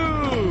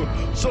too.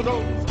 So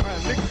don't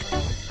panic.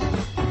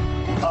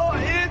 Oh,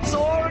 it's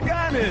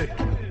organic.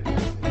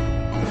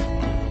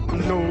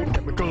 No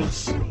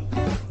chemicals to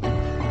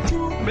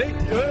make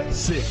the earth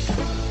sick.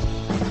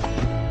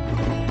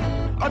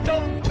 Oh,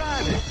 don't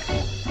panic.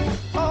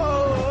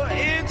 Oh,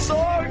 it's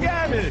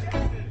organic.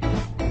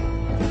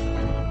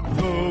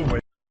 The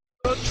way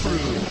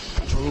true.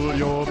 Control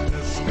your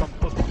pest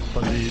compost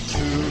properly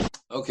too.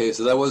 Okay,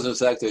 so that wasn't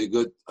exactly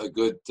a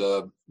good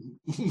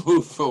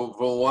move from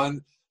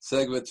one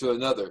segment to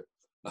another.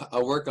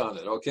 I'll work on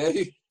it.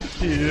 Okay.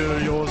 Heal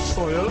your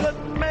soil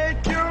and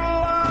make your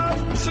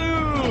life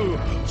too.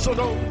 So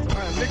don't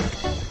panic.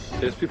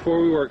 Just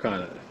before we work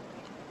on it,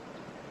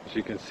 as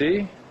you can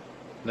see,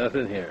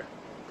 nothing here.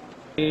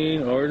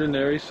 Clean,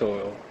 ordinary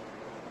soil.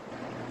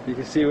 You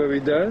can see what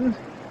we've done.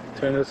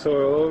 Turn the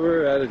soil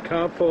over, added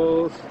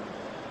compost,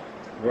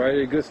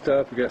 variety of good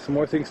stuff. We got some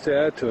more things to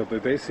add to it,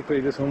 but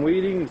basically just some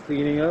weeding,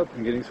 cleaning up,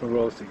 and getting some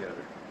rows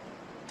together.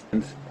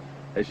 And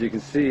as you can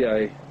see,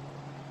 I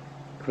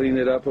cleaned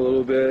it up a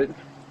little bit.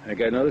 I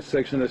got another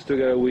section that's still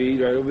got a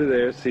weed right over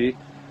there. See,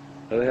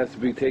 that has to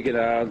be taken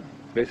out.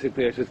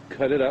 Basically, I just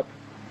cut it up.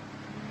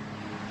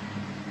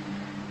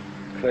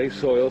 Clay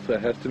soil, so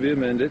it has to be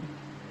amended.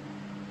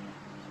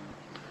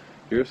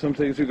 Here are some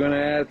things we're going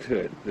to add to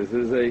it.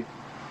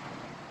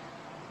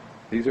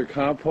 These are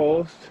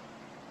compost.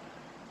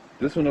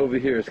 This one over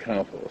here is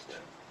compost.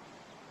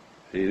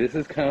 See, this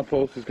is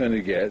compost it's going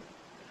to get.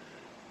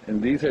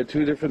 And these are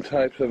two different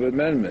types of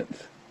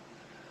amendments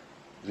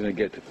it's going to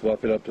get to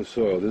fluff it up the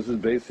soil. This is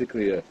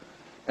basically a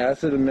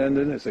acid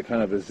amendment. It's a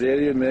kind of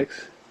azalea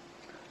mix.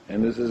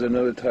 And this is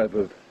another type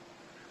of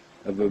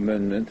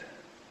amendment.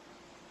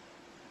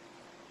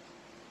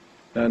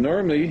 Now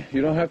normally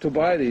you don't have to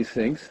buy these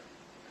things.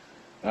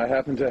 I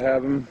happen to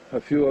have them, a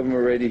few of them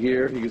already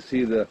here. You can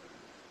see the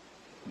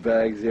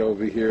bags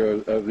over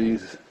here of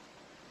these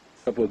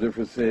couple of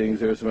different things.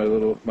 There's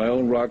my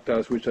own rock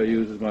dust, which I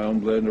use as my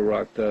own blend of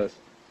rock dust.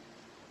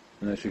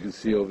 And as you can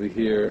see over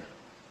here,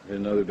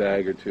 another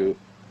bag or two.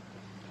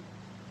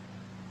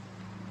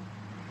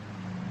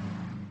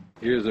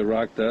 Here's the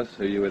rock dust,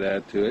 so you would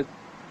add to it.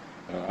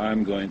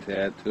 I'm going to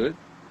add to it.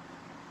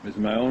 It's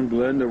my own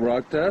blend of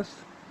rock dust,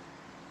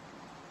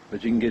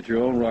 but you can get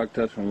your own rock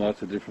dust from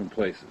lots of different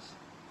places.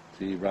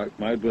 See,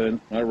 my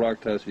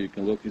rock dust, you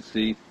can look and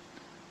see,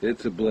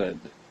 it's a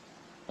blend.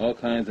 All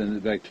kinds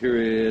of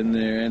bacteria in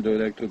there,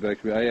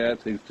 endolactobacteria. I add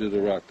things to the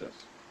rock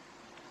dust.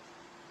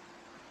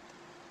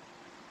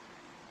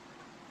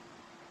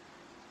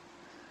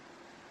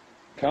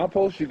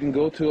 Compost, you can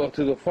go up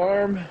to the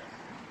farm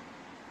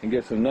and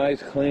get some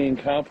nice clean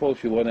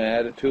compost. You want to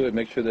add it to it,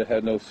 make sure they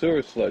have no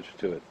sewer sludge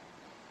to it.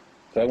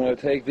 So I'm going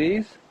to take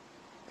these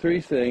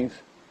three things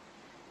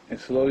and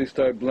slowly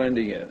start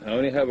blending it. I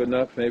only have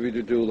enough maybe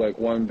to do like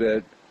one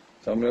bed,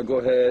 so I'm going to go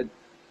ahead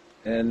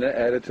and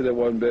add it to the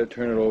one bed,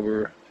 turn it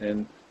over,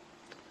 and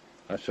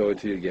I'll show it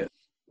to you again.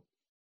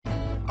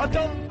 I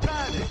don't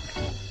panic.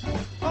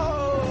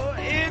 Oh,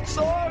 it's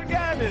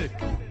organic.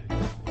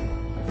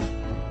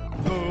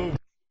 No.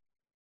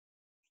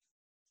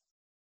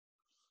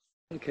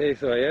 Okay,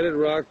 so I added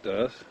rock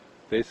dust.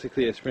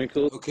 Basically, I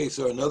sprinkled. Okay,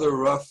 so another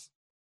rough,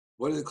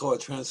 what do they call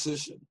it,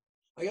 transition?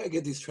 I got to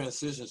get these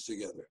transitions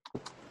together.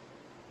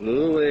 A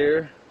little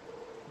layer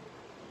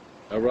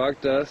of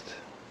rock dust.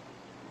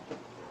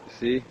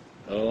 See,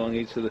 along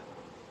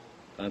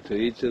onto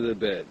each of the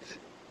beds.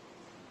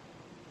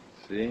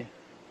 See,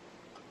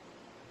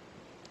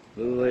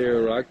 little layer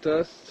of rock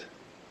dust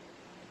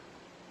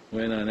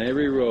went on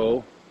every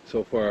row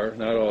so far.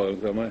 Not all of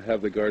them. I'm going to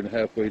have the garden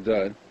halfway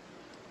done.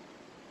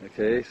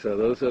 Okay, so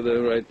those are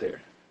them right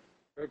there.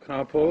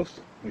 Compost.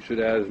 We should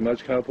add as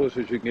much compost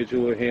as you can get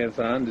your little hands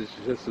on. This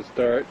is just a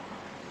start.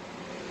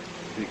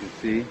 As you can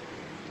see,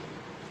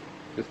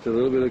 just a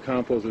little bit of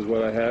compost is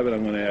what I have, and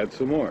I'm going to add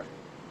some more.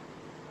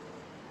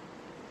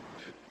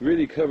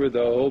 Really covered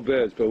the whole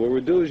beds, but what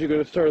we'll do is you're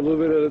going to start a little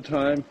bit at a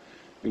time.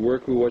 You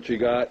work with what you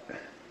got,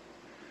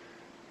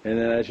 and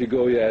then as you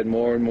go, you add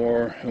more and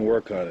more and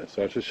work on it.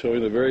 So I'll just show you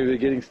the very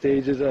beginning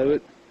stages of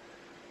it,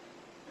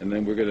 and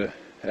then we're going to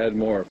add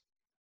more.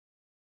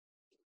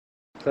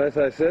 So as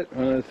I said,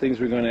 one of the things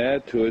we're going to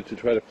add to it to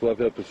try to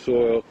fluff up the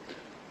soil,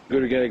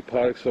 good organic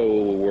potting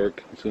soil will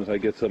work. As soon as I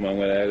get some, I'm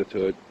going to add it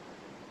to it.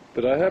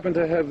 But I happen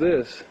to have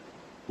this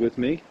with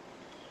me,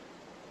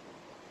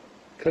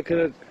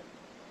 coconut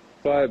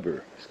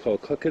fiber. It's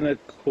called coconut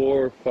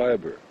core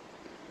fiber.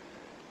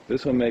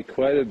 This will make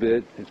quite a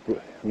bit. I'm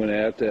going to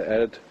have to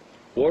add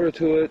water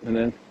to it, and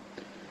then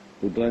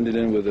we'll blend it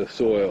in with the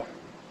soil.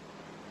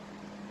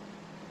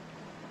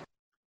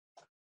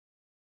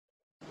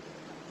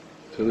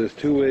 So there's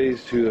two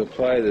ways to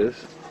apply this.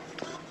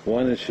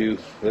 One is you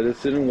let it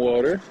sit in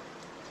water.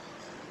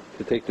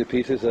 You take the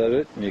pieces of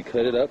it and you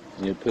cut it up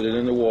and you put it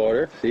in the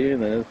water. See,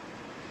 and then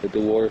let the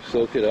water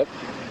soak it up.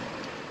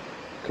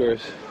 Of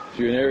course, if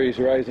your area is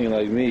rising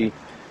like me,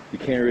 you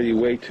can't really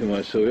wait too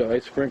much. So I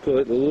sprinkle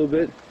it a little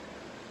bit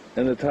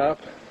in the top.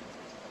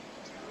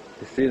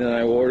 You see, then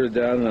I water it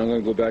down, and I'm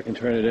going to go back and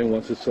turn it in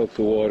once it soaks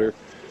the water.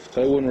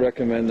 So I wouldn't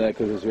recommend that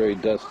because it's very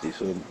dusty,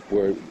 so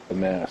wear a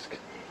mask.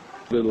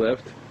 A bit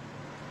left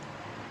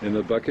in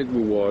the bucket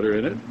with water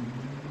in it.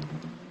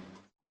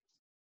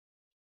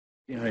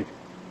 I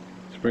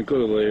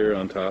sprinkle a layer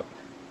on top,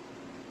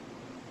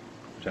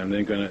 which I'm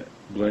then going to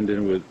blend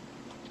in with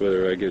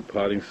whether I get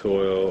potting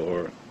soil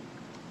or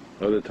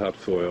other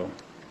topsoil.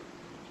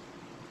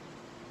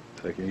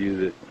 So I can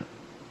use it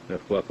to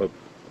fluff up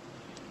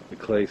the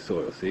clay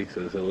soil, see?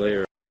 So there's a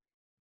layer.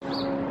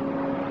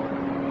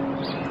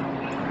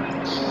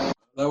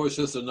 That was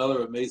just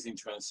another amazing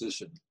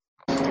transition.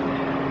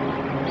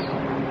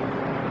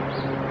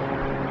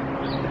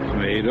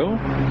 Tomato.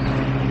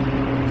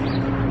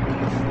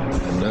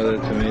 Another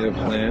tomato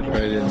plant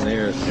right in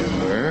there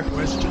somewhere.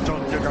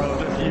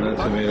 Another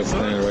tomato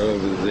plant right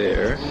over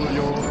there.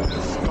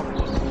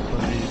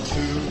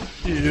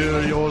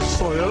 Hear your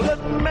soil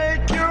and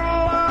make your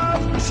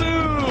life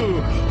too.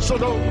 so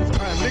don't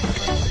panic.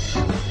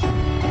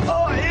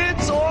 Oh,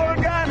 it's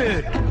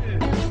organic.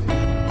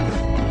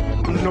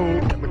 No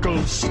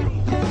chemicals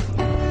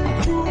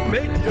to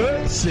make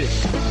you sick.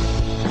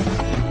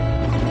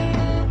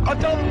 Oh,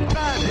 don't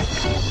panic.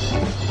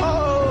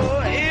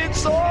 Oh,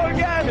 it's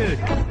organic.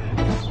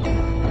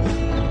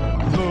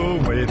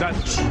 The way that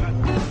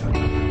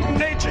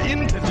nature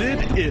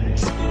intended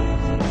it.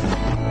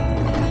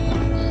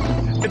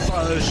 It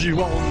fires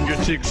you on your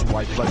ticks,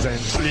 white flies and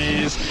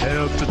fleas.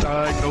 Help to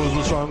diagnose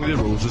what's wrong with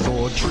roses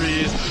or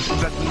trees.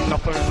 Letting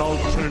up an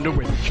alternative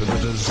way to the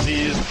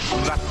disease.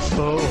 That's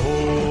the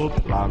whole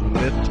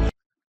planet.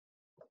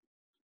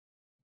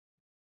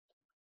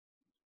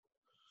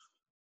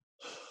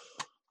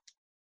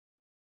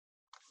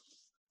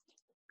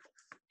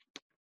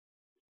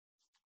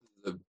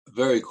 A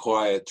very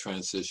quiet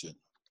transition.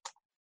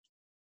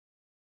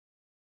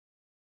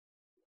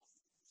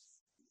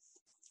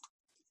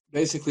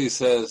 Basically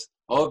says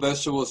all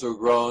vegetables are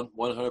grown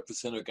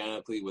 100%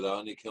 organically without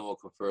any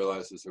chemical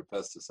fertilizers or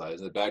pesticides.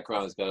 In the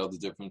background, it's got all the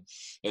different,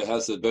 it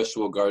has the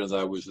vegetable gardens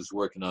I was just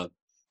working on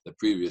the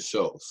previous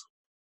shows.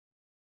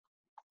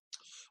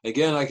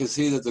 Again, I can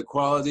see that the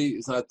quality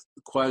is not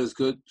quite as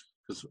good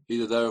because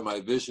either that or my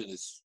vision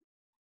is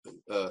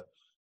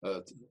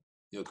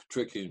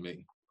tricking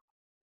me.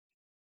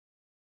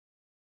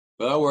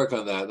 But I'll work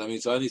on that. I mean,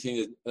 so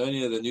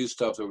any of the new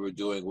stuff that we're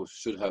doing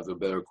should have a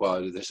better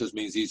quality. This just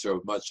means these are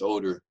much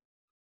older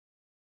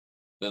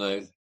than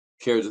I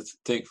care to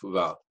think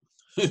about.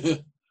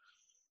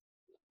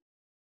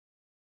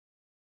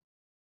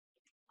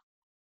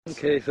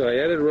 Okay, so I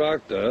added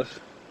rock dust.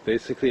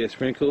 Basically, I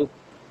sprinkled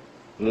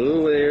a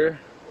little layer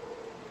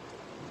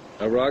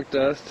of rock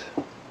dust.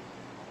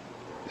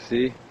 You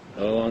see,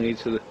 along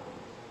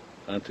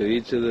onto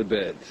each of the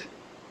beds.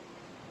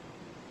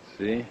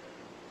 See.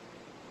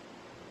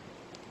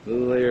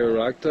 Little layer of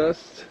rock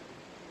dust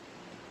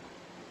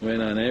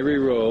went on every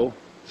row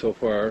so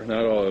far,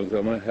 not all of them.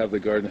 I'm going to have the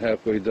garden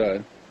halfway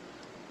done.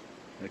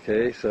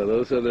 Okay, so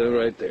those are them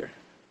right there.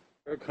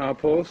 Our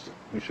compost,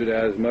 we should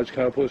add as much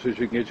compost as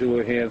you can get your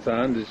little hands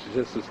on. This is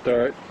just a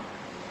start.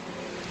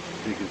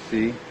 You can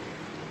see,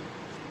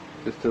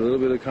 just a little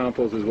bit of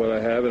compost is what I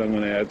have, and I'm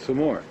going to add some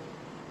more.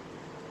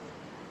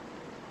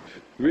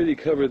 Really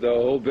covered the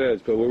whole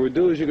beds, but what we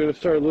do is you're going to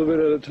start a little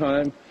bit at a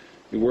time.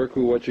 You work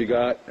with what you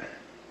got.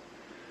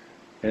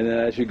 And then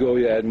as you go,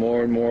 you add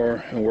more and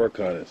more and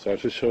work on it. So I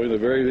was just showing the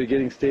very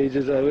beginning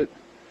stages of it.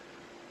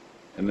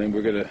 And then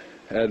we're going to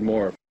add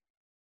more.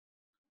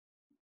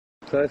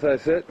 So as I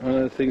said, one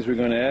of the things we're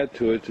going to add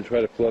to it to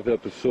try to fluff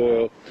up the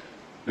soil,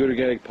 good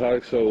organic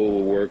potting soil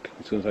will work.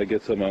 As soon as I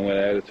get some, I'm going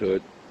to add it to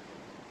it.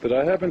 But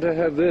I happen to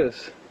have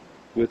this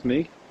with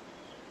me.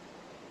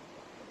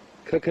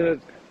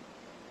 Coconut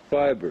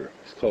fiber.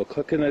 It's called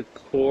coconut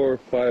core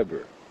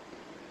fiber.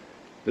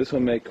 This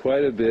will make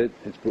quite a bit.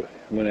 I'm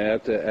going to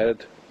have to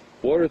add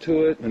water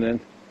to it, and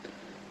then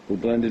we'll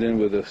blend it in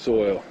with the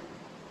soil.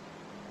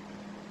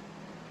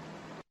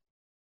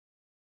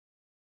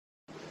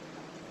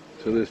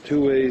 So there's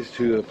two ways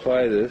to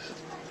apply this.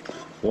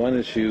 One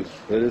is you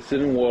let it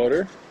sit in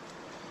water.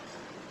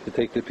 You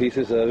take the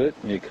pieces of it,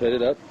 and you cut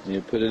it up, and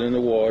you put it in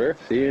the water,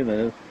 see, and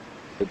then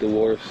let the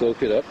water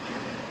soak it up.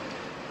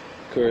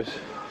 Of course,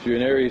 if your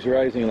area is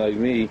rising like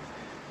me,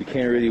 you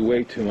can't really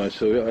wait too much,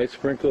 so I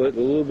sprinkle it a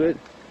little bit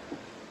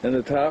in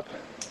the top.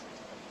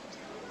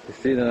 You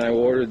see, then I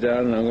water it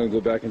down, and I'm going to go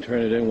back and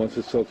turn it in once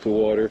it soaks the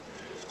water.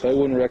 So I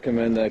wouldn't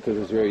recommend that because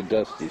it's very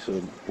dusty,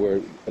 so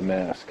wear a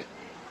mask.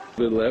 A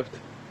bit left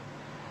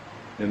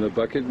in the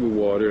bucket with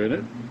water in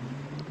it.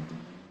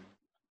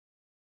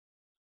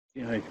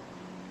 I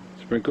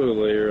sprinkle a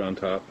layer on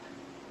top,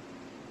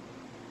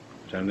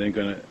 which I'm then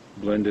going to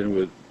blend in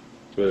with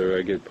whether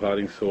I get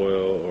potting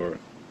soil or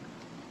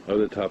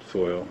other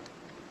topsoil.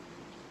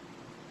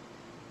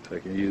 So I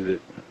can use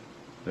it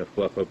to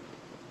fluff up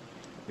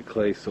the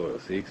clay soil,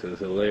 see? So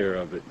there's a layer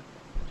of it.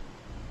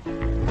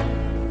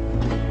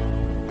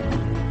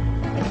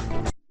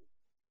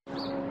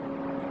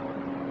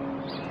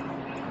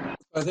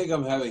 I think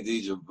I'm having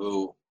deja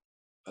vu.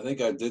 I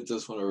think I did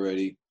this one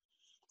already.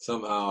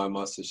 Somehow I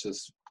must have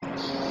just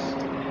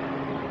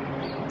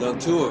done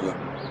two of them.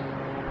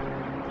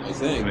 I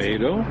think.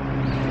 Tomato.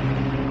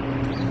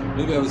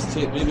 Maybe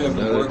I've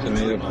been working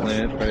tomato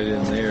plant right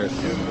in there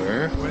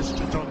somewhere.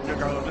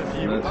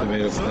 Another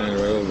tomato plant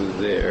right over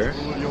there.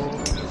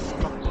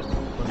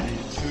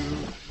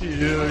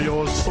 Hear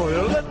your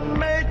soil and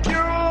make you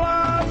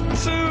laugh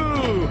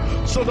too.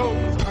 So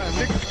don't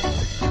panic.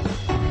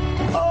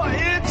 Oh,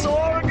 it's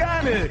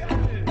organic.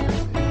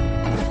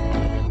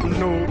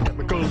 No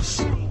chemicals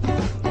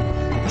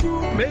to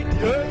make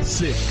you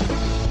sick.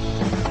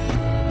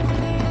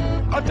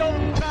 Oh,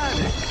 don't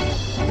panic.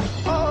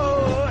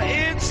 Oh,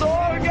 it's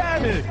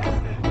organic.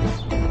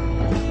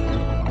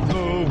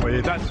 The way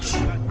that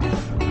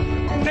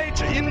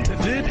nature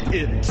intended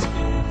it.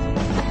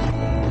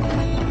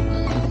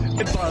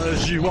 It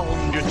massage you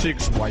on your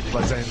cheeks, white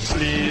flies and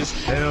fleas.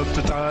 Help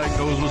to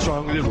diagnose what's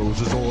wrong with your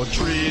roses or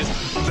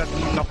trees.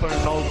 Then up and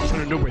I'll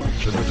turn away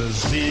to the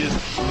disease.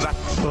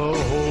 That's the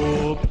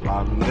whole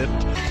planet.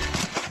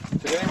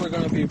 Today we're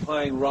going to be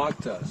applying rock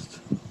dust.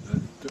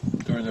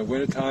 During the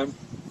winter time,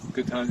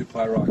 good time to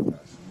apply rock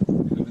dust.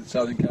 We live in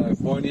Southern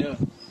California,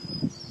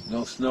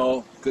 no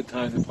snow, good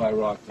time to apply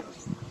rock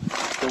dust.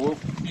 So we're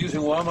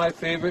using one of my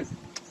favorite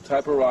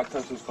type of rock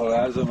dust, it's called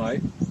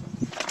azomite.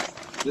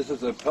 This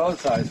is a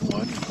pelletized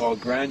one, it's called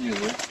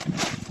granular.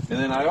 And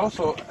then I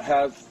also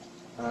have,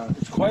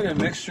 it's quite a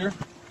mixture,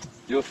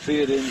 you'll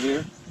see it in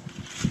here.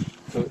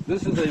 So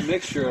this is a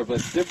mixture of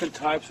different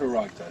types of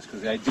rock dust,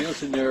 because the ideal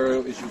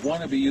scenario is you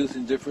want to be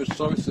using different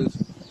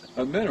sources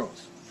of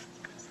minerals.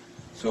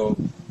 So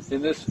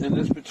in this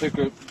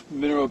particular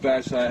mineral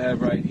batch that I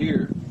have right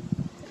here,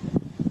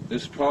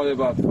 there's probably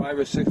about 5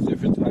 or 6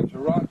 different types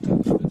of rock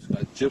dust. It's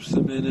got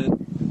gypsum in it,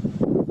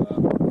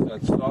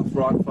 it's got soft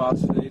rock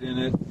phosphate in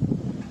it,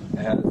 it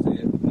has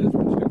this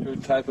particular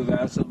type of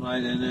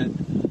azomite in it,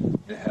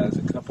 it has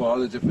a couple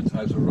other different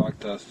types of rock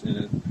dust in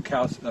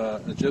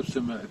it,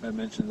 gypsum, if I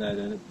mentioned that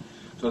in it.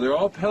 So they're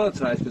all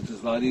pelletized because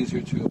it's a lot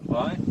easier to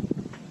apply,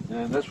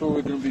 and that's what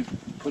we're going to be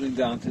putting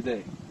down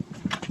today.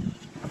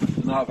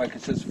 So now if I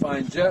could just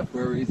find Jeff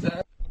where he's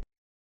at.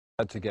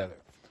 Together.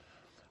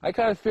 I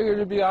kind of figured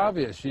it'd be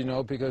obvious, you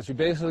know, because you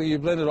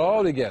blend it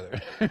all together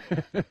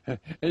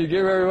and you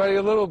give everybody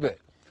a little bit.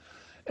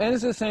 And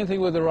it's the same thing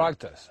with the rock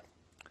dust.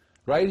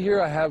 Right here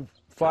I have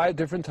 5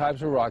 different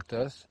types of rock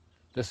dust.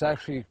 There's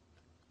actually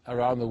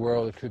around the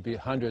world it could be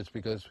hundreds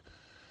because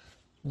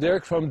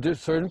they're from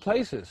certain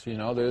places, you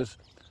know. There's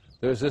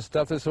this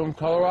stuff that's from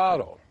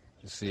Colorado,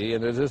 you see,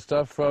 and there's this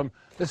stuff from,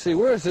 let's see,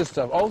 where is this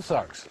stuff?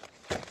 Ozarks,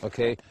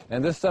 okay,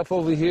 and this stuff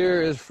over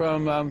here is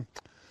from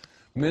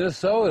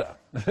Minnesota.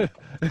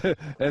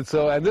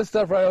 and this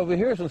stuff right over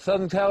here is from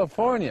Southern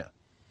California.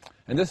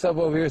 And this stuff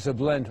over here is a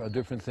blend of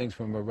different things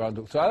from around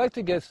the world. So I like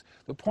to guess,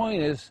 the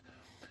point is,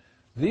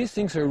 these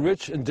things are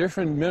rich in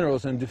different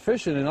minerals and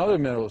deficient in other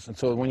minerals. And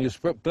so when you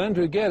blend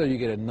together, you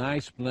get a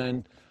nice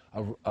blend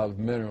of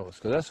minerals.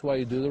 So that's why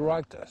you do the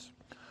rock dust.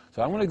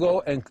 So I'm going to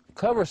go and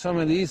cover some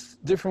of these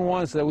different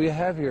ones that we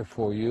have here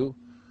for you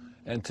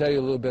and tell you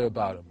a little bit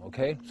about them,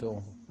 okay?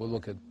 So we'll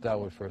look at that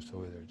one first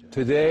over there, Jeff.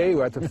 Today,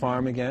 we're at the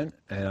farm again,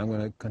 and I'm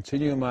going to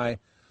continue my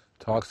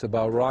talks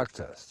about rock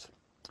dust.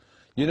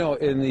 You know,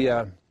 in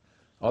the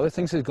all the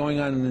things that are going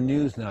on in the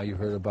news now, you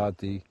heard about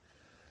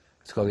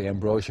it's called the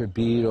ambrosia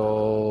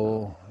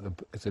beetle.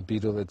 It's a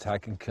beetle that's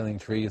attacking, killing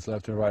trees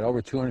left and right.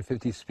 Over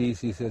 250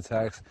 species it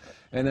attacks.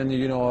 And then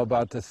you know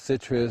about the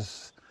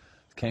citrus,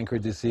 canker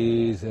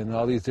disease, and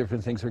all these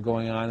different things are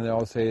going on, and they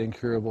all say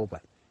incurable,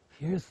 but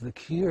here's the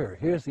cure,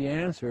 here's the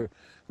answer.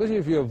 Because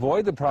if you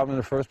avoid the problem in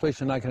the first place,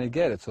 you're not going to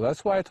get it. So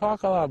that's why I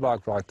talk a lot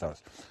about rock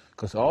dust.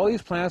 Because all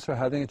these plants are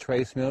having a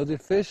trace mineral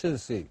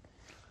deficiency.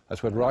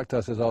 That's what rock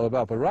dust is all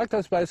about. But rock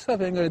dust by itself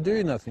ain't going to do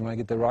you nothing. You might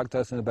get the rock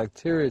dust and the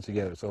bacteria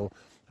together. So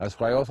that's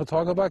why I also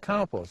talk about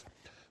compost.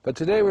 But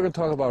today we're going to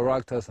talk about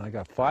rock dust. And I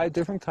got 5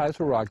 different types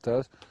of rock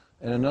dust.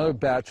 And another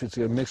batch which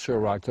is a mixture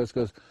of rock dust.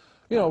 Because,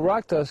 you know,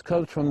 rock dust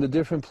comes from the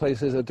different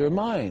places that they're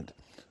mined.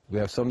 We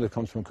have some that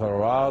comes from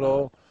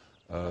Colorado,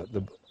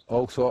 the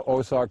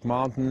Ozark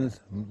Mountains,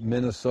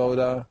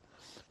 Minnesota.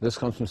 This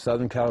comes from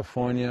Southern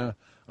California.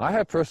 I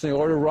have personally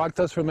ordered rock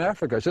dust from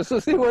Africa just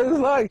to see what it's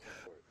like.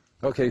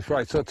 Okay,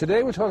 right. So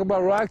today we're talking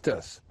about rock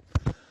dust.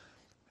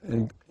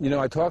 And, you know,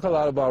 I talk a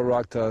lot about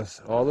rock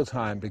dust all the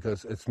time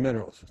because it's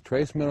minerals.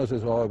 Trace minerals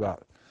is all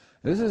about.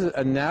 This is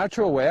a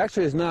natural way.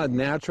 Actually, it's not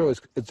natural.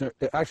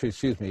 Actually,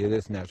 excuse me, it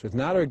is natural. It's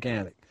not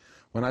organic.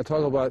 When I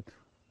talk about,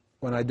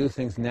 when I do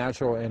things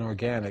natural and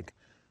organic,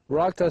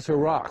 rock dust are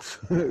rocks.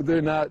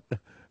 They're not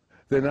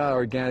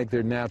organic,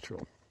 they're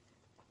natural.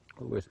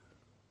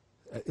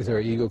 Is there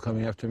an eagle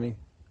coming after me?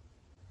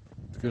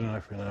 It's good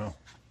enough for now.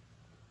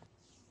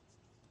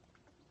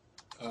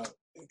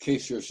 In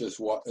case you're just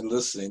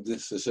listening,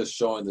 this is just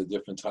showing the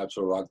different types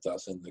of rock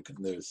dust in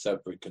their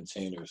separate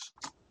containers.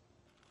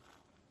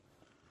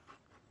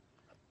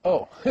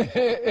 Oh,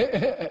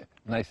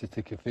 nice to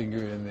stick your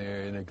finger in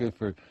there, and they're good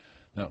for,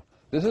 no.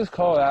 This is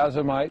called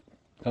azomite,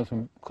 comes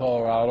from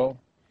Colorado.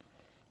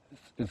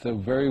 It's a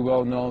very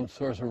well-known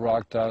source of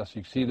rock dust.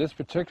 You see this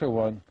particular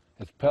one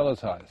is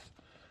pelletized.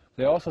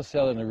 They also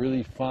sell it in a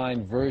really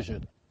fine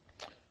version.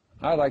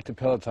 I like to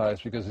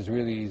pelletize because it's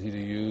really easy to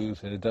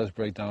use and it does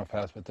break down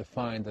fast, but the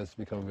fine does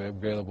become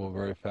available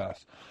very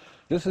fast.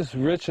 This is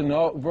rich in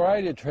a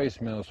variety of trace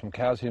minerals from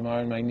calcium,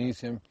 iron,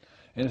 magnesium,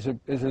 and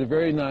it's a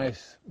very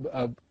nice,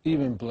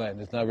 even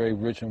blend. It's not very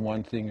rich in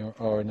one thing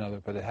or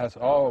another, but it has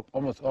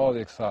almost all the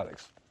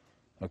exotics.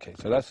 Okay,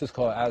 so that's just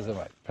called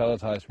azomite.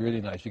 Pelletized,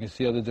 really nice. You can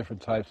see all the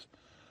different types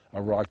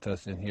of rock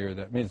dust in here.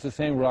 I mean, it's the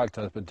same rock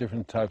dust, but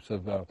different types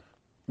of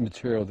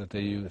material that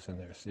they use in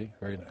there. See,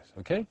 very nice.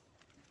 Okay.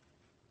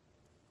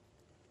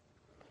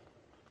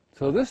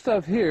 So this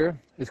stuff here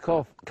is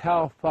called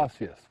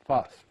calphosphorus.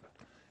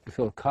 It's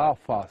called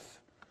calphos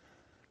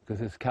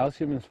because it's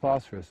calcium and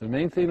phosphorus. The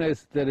main thing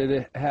that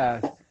it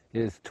has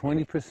is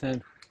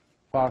 20%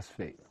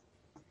 phosphate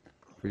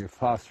for your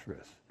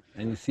phosphorus.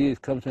 And you see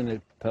it comes in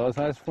a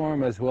pelletized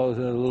form as well as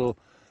in a little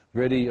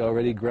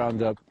already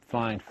ground up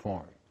fine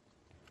form.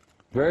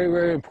 Very,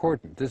 very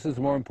important. This is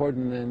more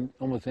important than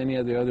almost any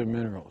of the other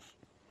minerals.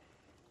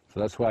 So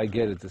that's why I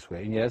get it this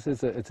way. And yes,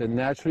 it's a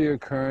naturally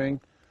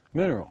occurring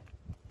mineral.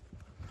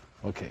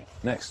 Okay,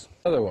 next.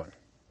 Another one.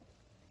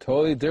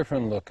 Totally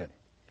different looking.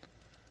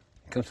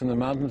 It comes from the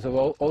mountains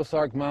of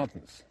Ozark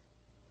Mountains.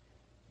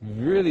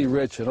 Really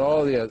rich in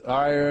all the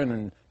iron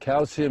and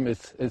calcium.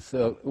 It's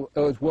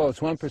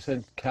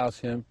 1%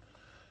 calcium.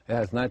 It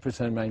has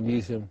 9%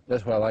 magnesium.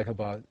 That's what I like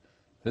about it.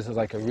 This is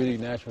like a really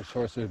natural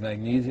source of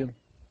magnesium.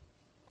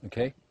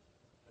 Okay?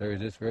 There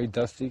it is, very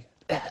dusty.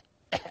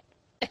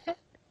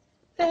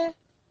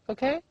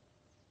 Okay?